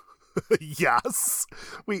 Yes.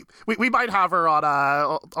 We might have her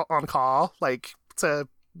on call, like, to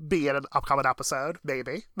be in an upcoming episode.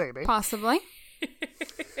 Maybe. Possibly.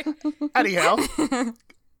 Anyhow.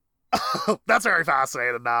 That's very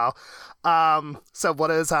fascinating now. So what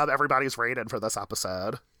is everybody's rating for this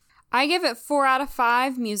episode? I give it 4 out of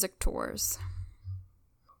 5 music tours.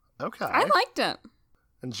 Okay. I liked it.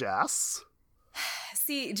 And Jess?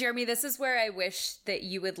 See, Jeremy, this is where I wish that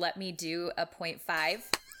you would let me do a 0.5.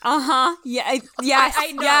 Uh-huh. Yeah. Yes.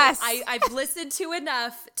 I know. Yes. I've listened to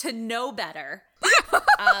enough to know better.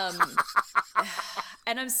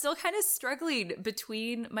 And I'm still kind of struggling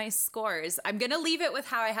between my scores. I'm going to leave it with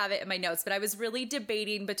how I have it in my notes, but I was really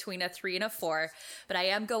debating between a 3 and a 4, but I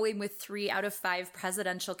am going with 3 out of 5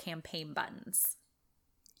 presidential campaign buttons.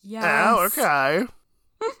 Yes. Oh, okay.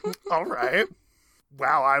 All right.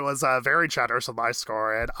 Wow, I was very generous with my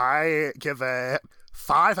score, and I give it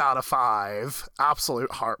 5 out of 5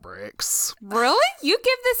 absolute heartbreaks. Really? You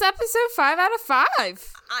give this episode 5 out of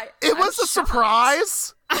 5? It I'm was a shocked.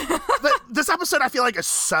 surprise. But this episode, I feel like, is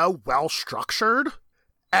so well structured,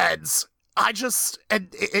 and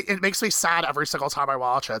it makes me sad every single time I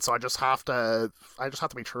watch it. So I just have to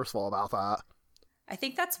be truthful about that. I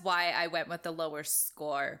think that's why I went with the lower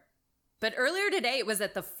score. But earlier today, it was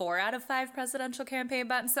at the 4 out of 5 presidential campaign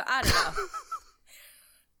button, so I don't know.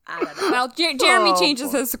 I don't know. Well, Jeremy Oh,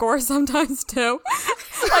 changes boy. his score sometimes, too.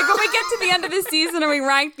 Like, when we get to the end of the season and we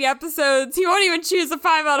rank the episodes, he won't even choose a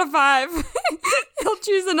 5 out of 5. He'll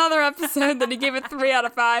choose another episode that he gave it 3 out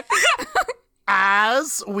of 5.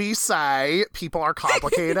 As we say, people are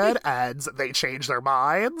complicated and they change their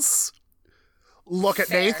minds. Look at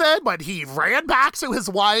Fair. Nathan when he ran back to his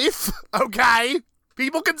wife. Okay?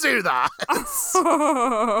 People can do that.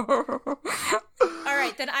 All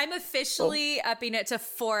right, then I'm officially upping it to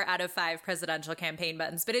 4 out of 5 presidential campaign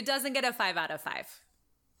buttons, but it doesn't get a 5 out of 5.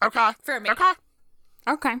 Okay. For me. Okay.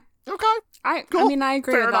 Okay. Okay. I Cool. mean, I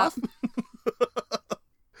agree Fair with enough. that.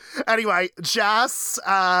 Anyway, Jess,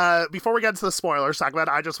 before we get into the spoiler segment,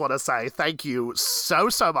 I just want to say thank you so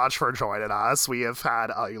much for joining us. We have had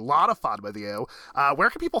a lot of fun with you. Where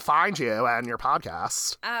can people find you and your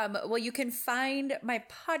podcast? Well, you can find my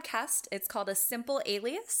podcast. It's called A Simple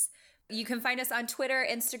Alias. You can find us on Twitter,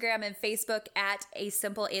 Instagram, and Facebook at A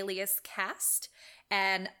Simple Alias Cast,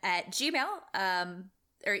 and at Gmail.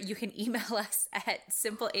 Or you can email us at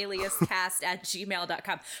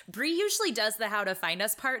simplealiascast@gmail.com. Bree usually does the how to find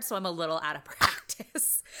us part, so I'm a little out of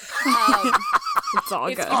practice. It's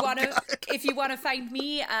all good. If you want to find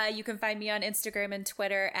me, you can find me on Instagram and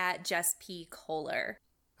Twitter at Jess P. Kohler.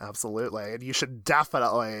 Absolutely. And you should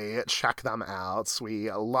definitely check them out.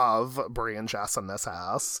 We love Bree and Jess in this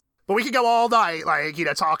house. But we could go all night,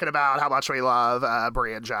 talking about how much we love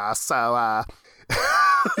Bree and Jess. So,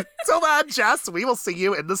 till then, Jess, we will see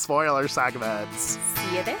you in the spoiler segments.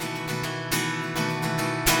 See you there.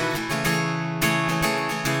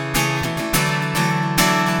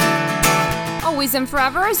 Always and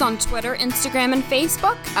Forever is on Twitter, Instagram, and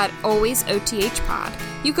Facebook at AlwaysOTHPod.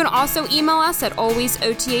 You can also email us at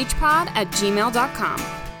alwaysothpod@gmail.com.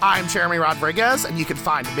 I'm Jeremy Rodriguez, and you can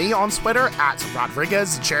find me on Twitter at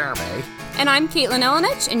RodriguezJeremy. And I'm Caitlin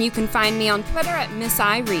Elenich, and you can find me on Twitter at Miss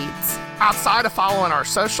I Reads. Outside of following our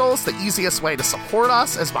socials, the easiest way to support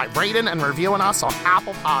us is by rating and reviewing us on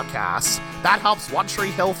Apple Podcasts. That helps One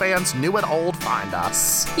Tree Hill fans new and old find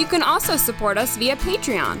us. You can also support us via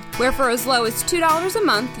Patreon, where for as low as $2 a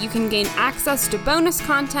month, you can gain access to bonus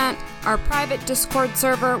content, our private Discord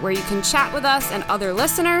server where you can chat with us and other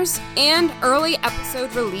listeners, and early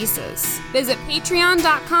episode releases. Visit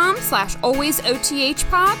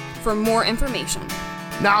patreon.com/alwaysothpod for more information.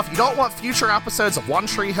 Now, if you don't want future episodes of One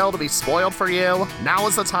Tree Hill to be spoiled for you, now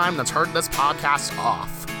is the time to turn this podcast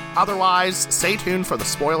off. Otherwise, stay tuned for the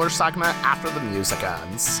spoiler segment after the music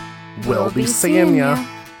ends. We'll be seeing ya.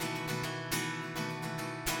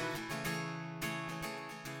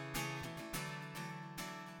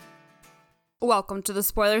 Welcome to the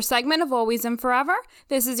spoiler segment of Always and Forever.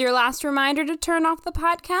 This is your last reminder to turn off the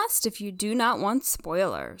podcast if you do not want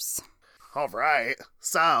spoilers. All right,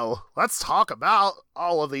 so let's talk about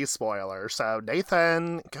all of these spoilers. So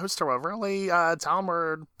Nathan goes through a really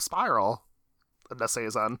downward spiral in this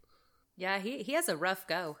season. Yeah, he has a rough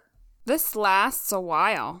go. This lasts a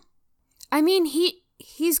while. I mean,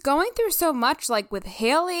 he's going through so much, with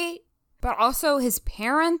Haley, but also his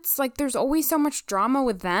parents. There's always so much drama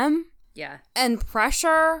with them. Yeah. And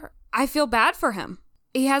pressure. I feel bad for him.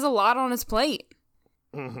 He has a lot on his plate.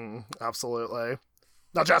 Mm-hmm, absolutely.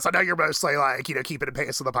 Now, Jess, I know you're mostly, keeping a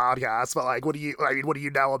pace of the podcast, but, what do you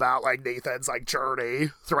know about, Nathan's, journey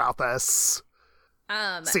throughout this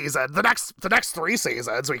season? The next 3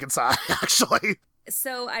 seasons, we can say, actually.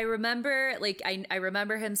 So I remember, I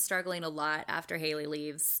remember him struggling a lot after Haley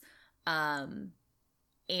leaves. And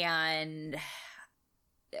then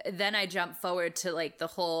I jump forward to, the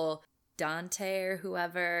whole Dante or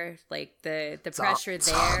whoever, the pressure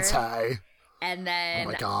there. Dante. And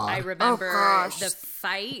then oh I remember the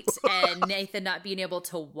fight and Nathan not being able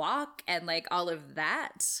to walk and all of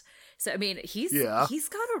that. So I mean, he's got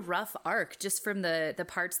a rough arc just from the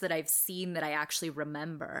parts that I've seen that I actually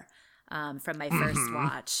remember from my first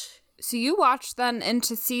watch. So you watched then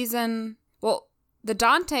into the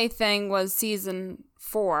Dante thing was season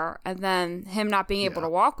 4, and then him not being able to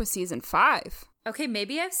walk was season 5. Okay,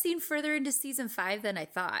 maybe I've seen further into season 5 than I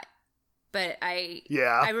thought. But I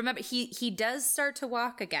remember he does start to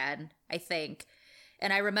walk again, I think.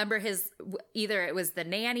 And I remember either it was the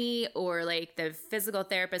nanny or the physical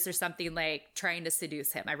therapist or something trying to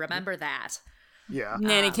seduce him. I remember that. Yeah.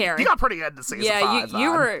 Nanny Carey. You got pretty into season 5.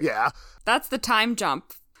 You were. Yeah. That's the time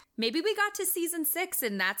jump. Maybe we got to season 6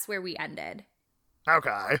 and that's where we ended.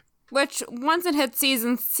 Okay. Which, once it hits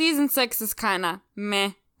season 6 is kind of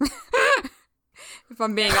meh. If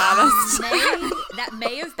I'm being honest. That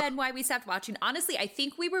may have been why we stopped watching. Honestly, I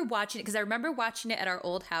think we were watching it because I remember watching it at our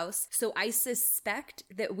old house. So I suspect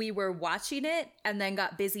that we were watching it and then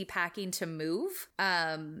got busy packing to move,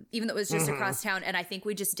 even though it was just across town. And I think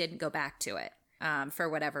we just didn't go back to it for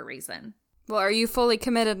whatever reason. Well, are you fully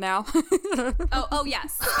committed now? Oh,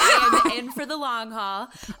 yes. I am in for the long haul.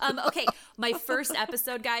 Okay, my first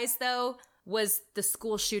episode, guys, though, was the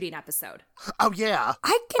school shooting episode. Oh, yeah.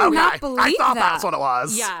 I cannot believe that. I thought that's what it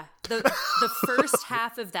was. Yeah, the first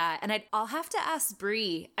half of that. And I'll have to ask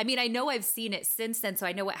Bree. I mean, I know I've seen it since then, so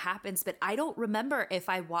I know what happens, but I don't remember if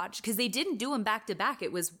I watched, because they didn't do them back to back.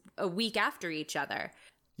 It was a week after each other.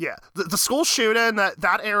 Yeah, the school shooting,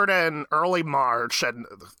 that aired in early March, and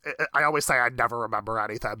I always say I never remember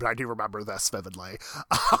anything, but I do remember this vividly.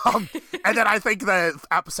 And then I think the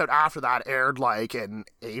episode after that aired, in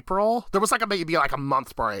April. There was, maybe a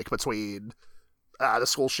month break between the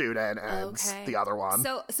school shooting and the other one.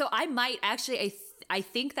 So I might actually, I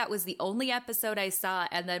think that was the only episode I saw,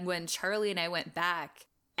 and then when Charlie and I went back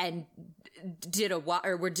and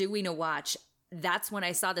were doing a watch, that's when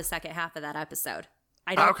I saw the second half of that episode.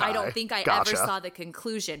 I don't think I ever saw the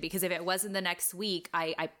conclusion, because if it wasn't the next week,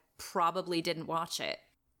 I probably didn't watch it.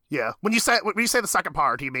 Yeah. When you say the second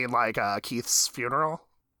part, do you mean like Keith's funeral?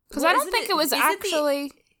 Because I don't think it was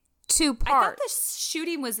actually 2 parts. I thought the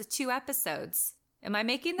shooting was 2 episodes. Am I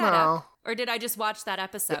making that up? Or did I just watch that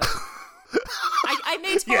episode? I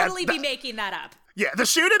may totally be making that up. Yeah, the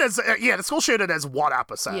school shooting is 1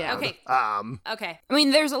 episode. Yeah. Okay. Okay. I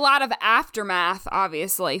mean, there's a lot of aftermath,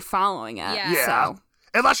 obviously, following it. Yeah. So.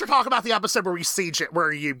 Unless you're talking about the episode where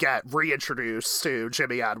where you get reintroduced to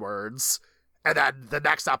Jimmy Edwards, and then the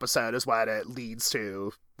next episode is when it leads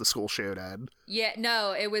to the school shooting. Yeah,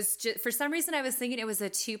 no, it was just, for some reason I was thinking it was a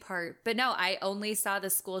 2-part, but no, I only saw the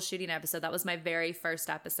school shooting episode. That was my very first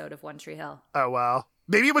episode of One Tree Hill. Oh, well.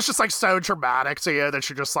 Maybe it was just like so dramatic to you that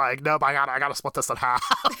you're just like, nope, I gotta split this in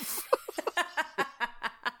half.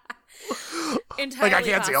 Entirely like, I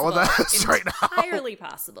can't deal with this right now. Entirely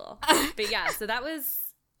possible. But yeah, so that was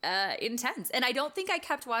intense. And I don't think I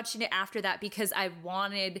kept watching it after that because I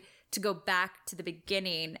wanted to go back to the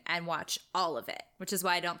beginning and watch all of it, which is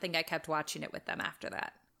why I don't think I kept watching it with them after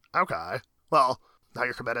that. Okay. Well, now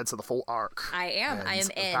you're committed to the full arc. I am. I am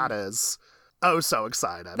in. That is so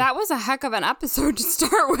exciting. That was a heck of an episode to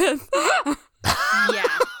start with. Yeah.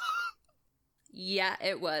 Yeah,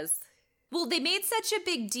 it was. Well, they made such a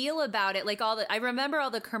big deal about it. Like I remember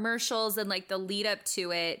all the commercials and like the lead up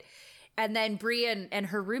to it. And then Brie and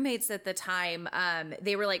her roommates at the time,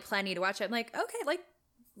 they were like planning to watch it. I'm like, okay, like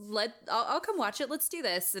I'll come watch it. Let's do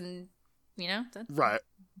this. And right.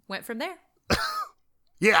 Went from there.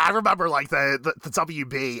 Yeah, I remember like the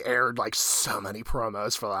WB aired like so many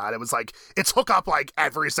promos for that. It was like it took up like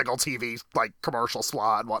every single TV like commercial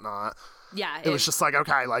slot and whatnot. Yeah, it was just like,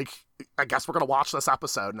 okay, like I guess we're gonna watch this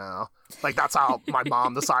episode now. Like that's how my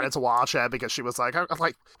mom decided to watch it, because she was like, I'm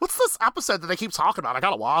like, what's this episode that they keep talking about? I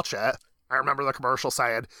gotta watch it. I remember the commercial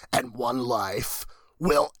saying, "And one life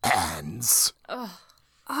will end."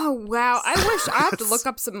 Oh wow! I wish I have to look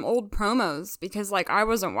up some old promos because like I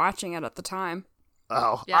wasn't watching it at the time.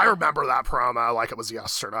 Oh, yeah. I remember that promo like it was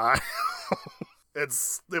yesterday. It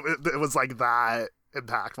was like that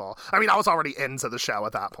impactful. I mean, I was already into the show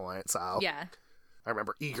at that point, so yeah, I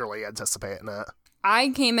remember eagerly anticipating it. I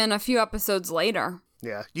came in a few episodes later.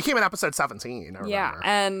 Yeah, you came in episode 17. Yeah,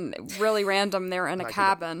 and really random. They're in a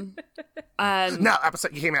cabin. No,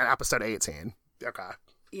 you came in episode 18. Okay.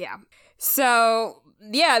 Yeah. So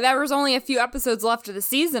yeah, there was only a few episodes left of the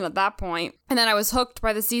season at that point, and then I was hooked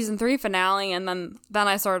by the season 3 finale, and then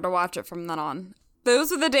I started to watch it from then on.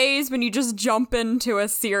 Those are the days when you just jump into a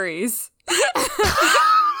series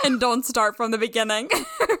and don't start from the beginning.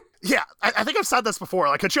 Yeah, I think I've said this before.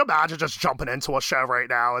 Like, could you imagine just jumping into a show right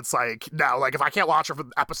now? It's like, no, like, if I can't watch it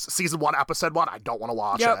from season 1, episode 1, I don't want to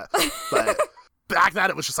watch it. But back then,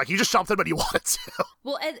 it was just like, you just jumped in when you wanted to.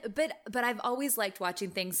 Well, but I've always liked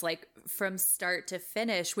watching things, like, from start to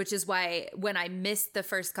finish, which is why when I missed the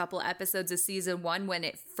first couple episodes of season 1 when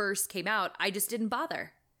it first came out, I just didn't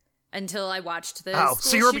bother. Until I watched the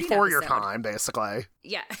so you were before episode. Your time, basically.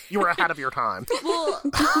 Yeah. You were ahead of your time. Well,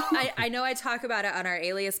 I know I talk about it on our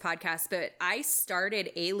Alias podcast, but I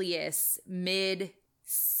started Alias mid-season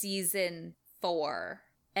 4,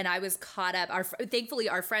 and I was caught up. Thankfully,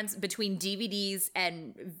 our friends, between DVDs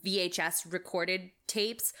and VHS recorded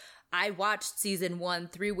tapes, I watched season 1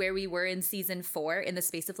 through where we were in season 4 in the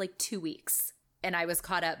space of like 2 weeks, and I was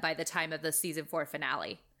caught up by the time of the season 4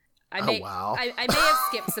 finale. Wow. I may have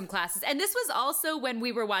skipped some classes. And this was also when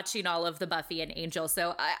we were watching all of the Buffy and Angel.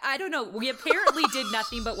 So I don't know. We apparently did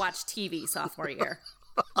nothing but watch TV sophomore year.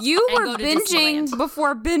 You were binging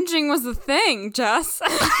before binging was a thing, Jess.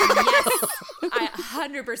 Yes, I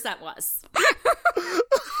 100% was.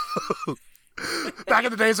 Back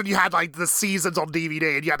in the days when you had like the seasons on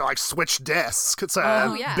DVD and you had to like switch discs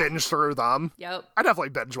to binge through them. Yep. I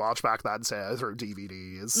definitely binge watched back then too, through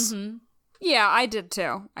DVDs. Mm-hmm. Yeah, I did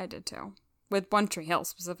too. With One Tree Hill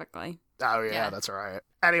specifically. Oh, yeah, that's right.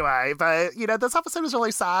 Anyway, but, this episode was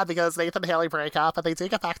really sad because Nathan and Haley break up, but they do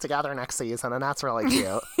get back together next season, and that's really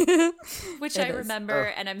cute. Which I remember,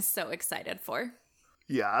 and I'm so excited for.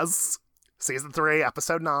 Yes. Season 3,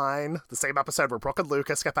 episode 9, the same episode where Brooke and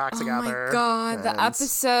Lucas get back together. Oh my god, the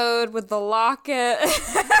episode with the locket.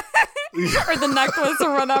 Or the necklace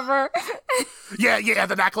or whatever. Yeah,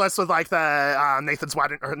 the necklace with like the Nathan's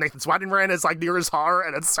wedding ring is like near his heart,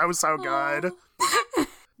 and it's so good.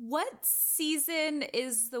 What season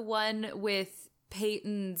is the one with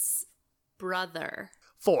Peyton's brother?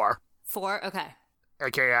 4. 4? Okay.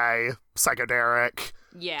 AKA Psycho Derek.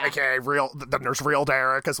 Yeah. AKA then there's Real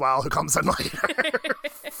Derek as well, who comes in later.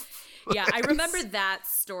 Yeah, I remember that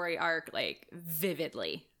story arc, like,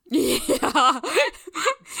 vividly. Yeah.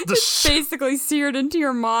 It's basically seared into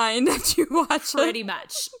your mind after you watch Pretty it.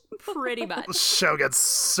 much. Pretty The much. show gets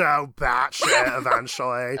so batshit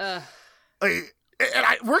eventually. Like, and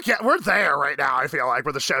we're there right now, I feel like,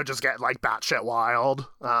 where the show just getting, like, batshit wild.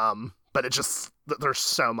 But it just, there's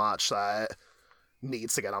so much that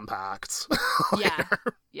needs to get unpacked.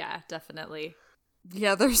 Yeah, definitely.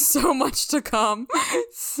 Yeah, there's so much to come.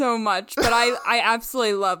 So much. But I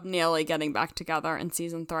absolutely love Neely getting back together in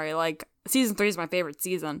season 3. Like, season 3 is my favorite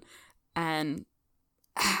season. And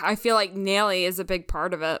I feel like Neely is a big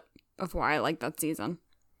part of it, of why I like that season.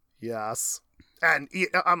 Yes. And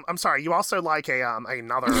I'm sorry, you also like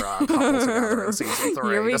another couple together in season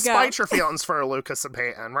 3, Here we despite go. your feelings for Lucas and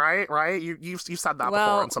Peyton, right? Right? You've said that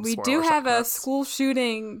before in some we spoiler do have a segments. school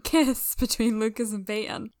shooting kiss between Lucas and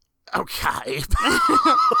Peyton. Okay.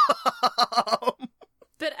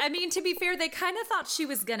 But, I mean, to be fair, they kind of thought she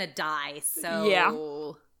was gonna die, so... Yeah.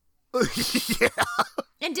 Yeah.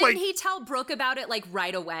 And didn't he tell Brooke about it, like,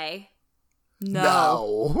 right away?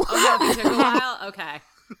 No. Oh, no, it took a while? Okay.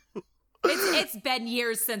 It's been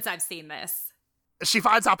years since I've seen this. She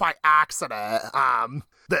finds out by accident.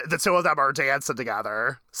 The two of them are dancing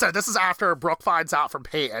together. So this is after Brooke finds out from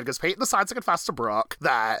Peyton, because Peyton decides to confess to Brooke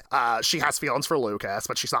that she has feelings for Lucas,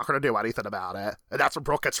 but she's not going to do anything about it. And that's when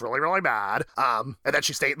Brooke gets really, really mad. And then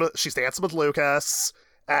she's dancing with Lucas,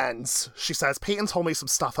 and she says, Peyton told me some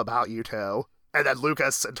stuff about you two. And then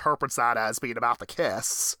Lucas interprets that as being about the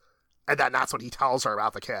kiss. And then that's when he tells her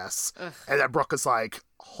about the kiss. Ugh. And then Brooke is like,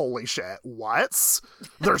 holy shit, what?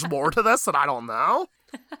 There's more to this that I don't know?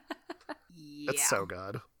 Yeah. It's so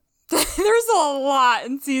good. There's a lot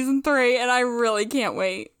in season 3, and I really can't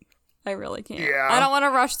wait. I really can't. Yeah. I don't want to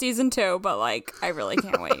rush season 2, but, like, I really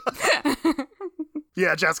can't wait.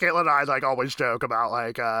 Yeah, Jess, Caitlin, and I, like, always joke about,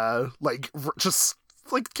 just,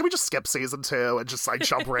 like, can we just skip season 2 and just, like,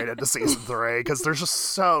 jump right into season 3? Because there's just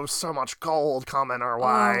so much gold coming our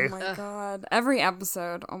way. Oh, my God. Every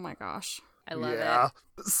episode. Oh, my gosh. I love it.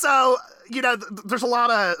 So, there's a lot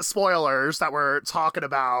of spoilers that we're talking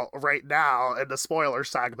about right now in the spoiler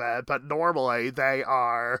segment, but normally they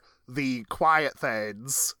are the quiet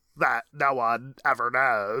things that no one ever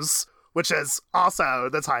knows, which is also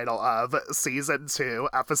the title of season 2,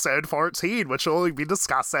 episode 14, which we'll be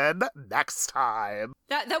discussing next time.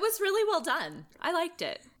 That was really well done. I liked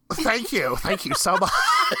it. Thank you so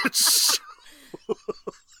much.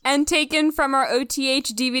 And taken from our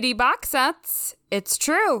OTH DVD box sets, it's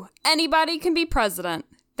true. Anybody can be president.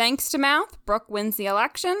 Thanks to Mouth, Brooke wins the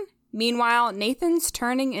election. Meanwhile, Nathan's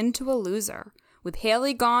turning into a loser. With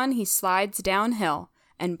Haley gone, he slides downhill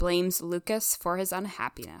and blames Lucas for his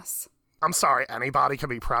unhappiness. I'm sorry, anybody can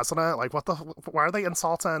be president? Like, why are they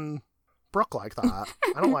insulting Brooke like that?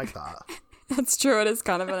 I don't like that. That's true, it is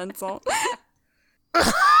kind of an insult.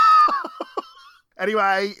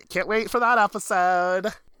 Anyway, can't wait for that episode.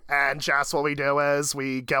 And Jess, what we do is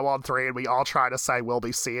we go on 3 and we all try to say we'll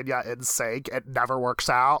be seeing ya in sync. It never works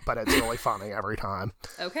out, but it's really funny every time.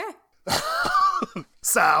 Okay.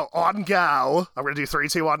 So, on go. I'm going to do 3,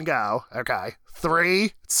 2, 1, go. Okay.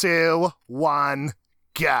 3, 2, 1,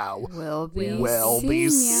 go. We'll be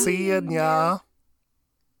seeing ya.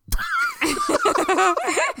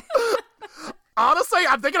 Honestly,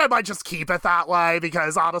 I'm thinking I might just keep it that way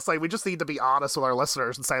because honestly, we just need to be honest with our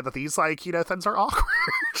listeners and say that these, things are awkward.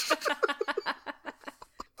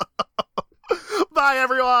 Bye,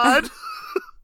 everyone.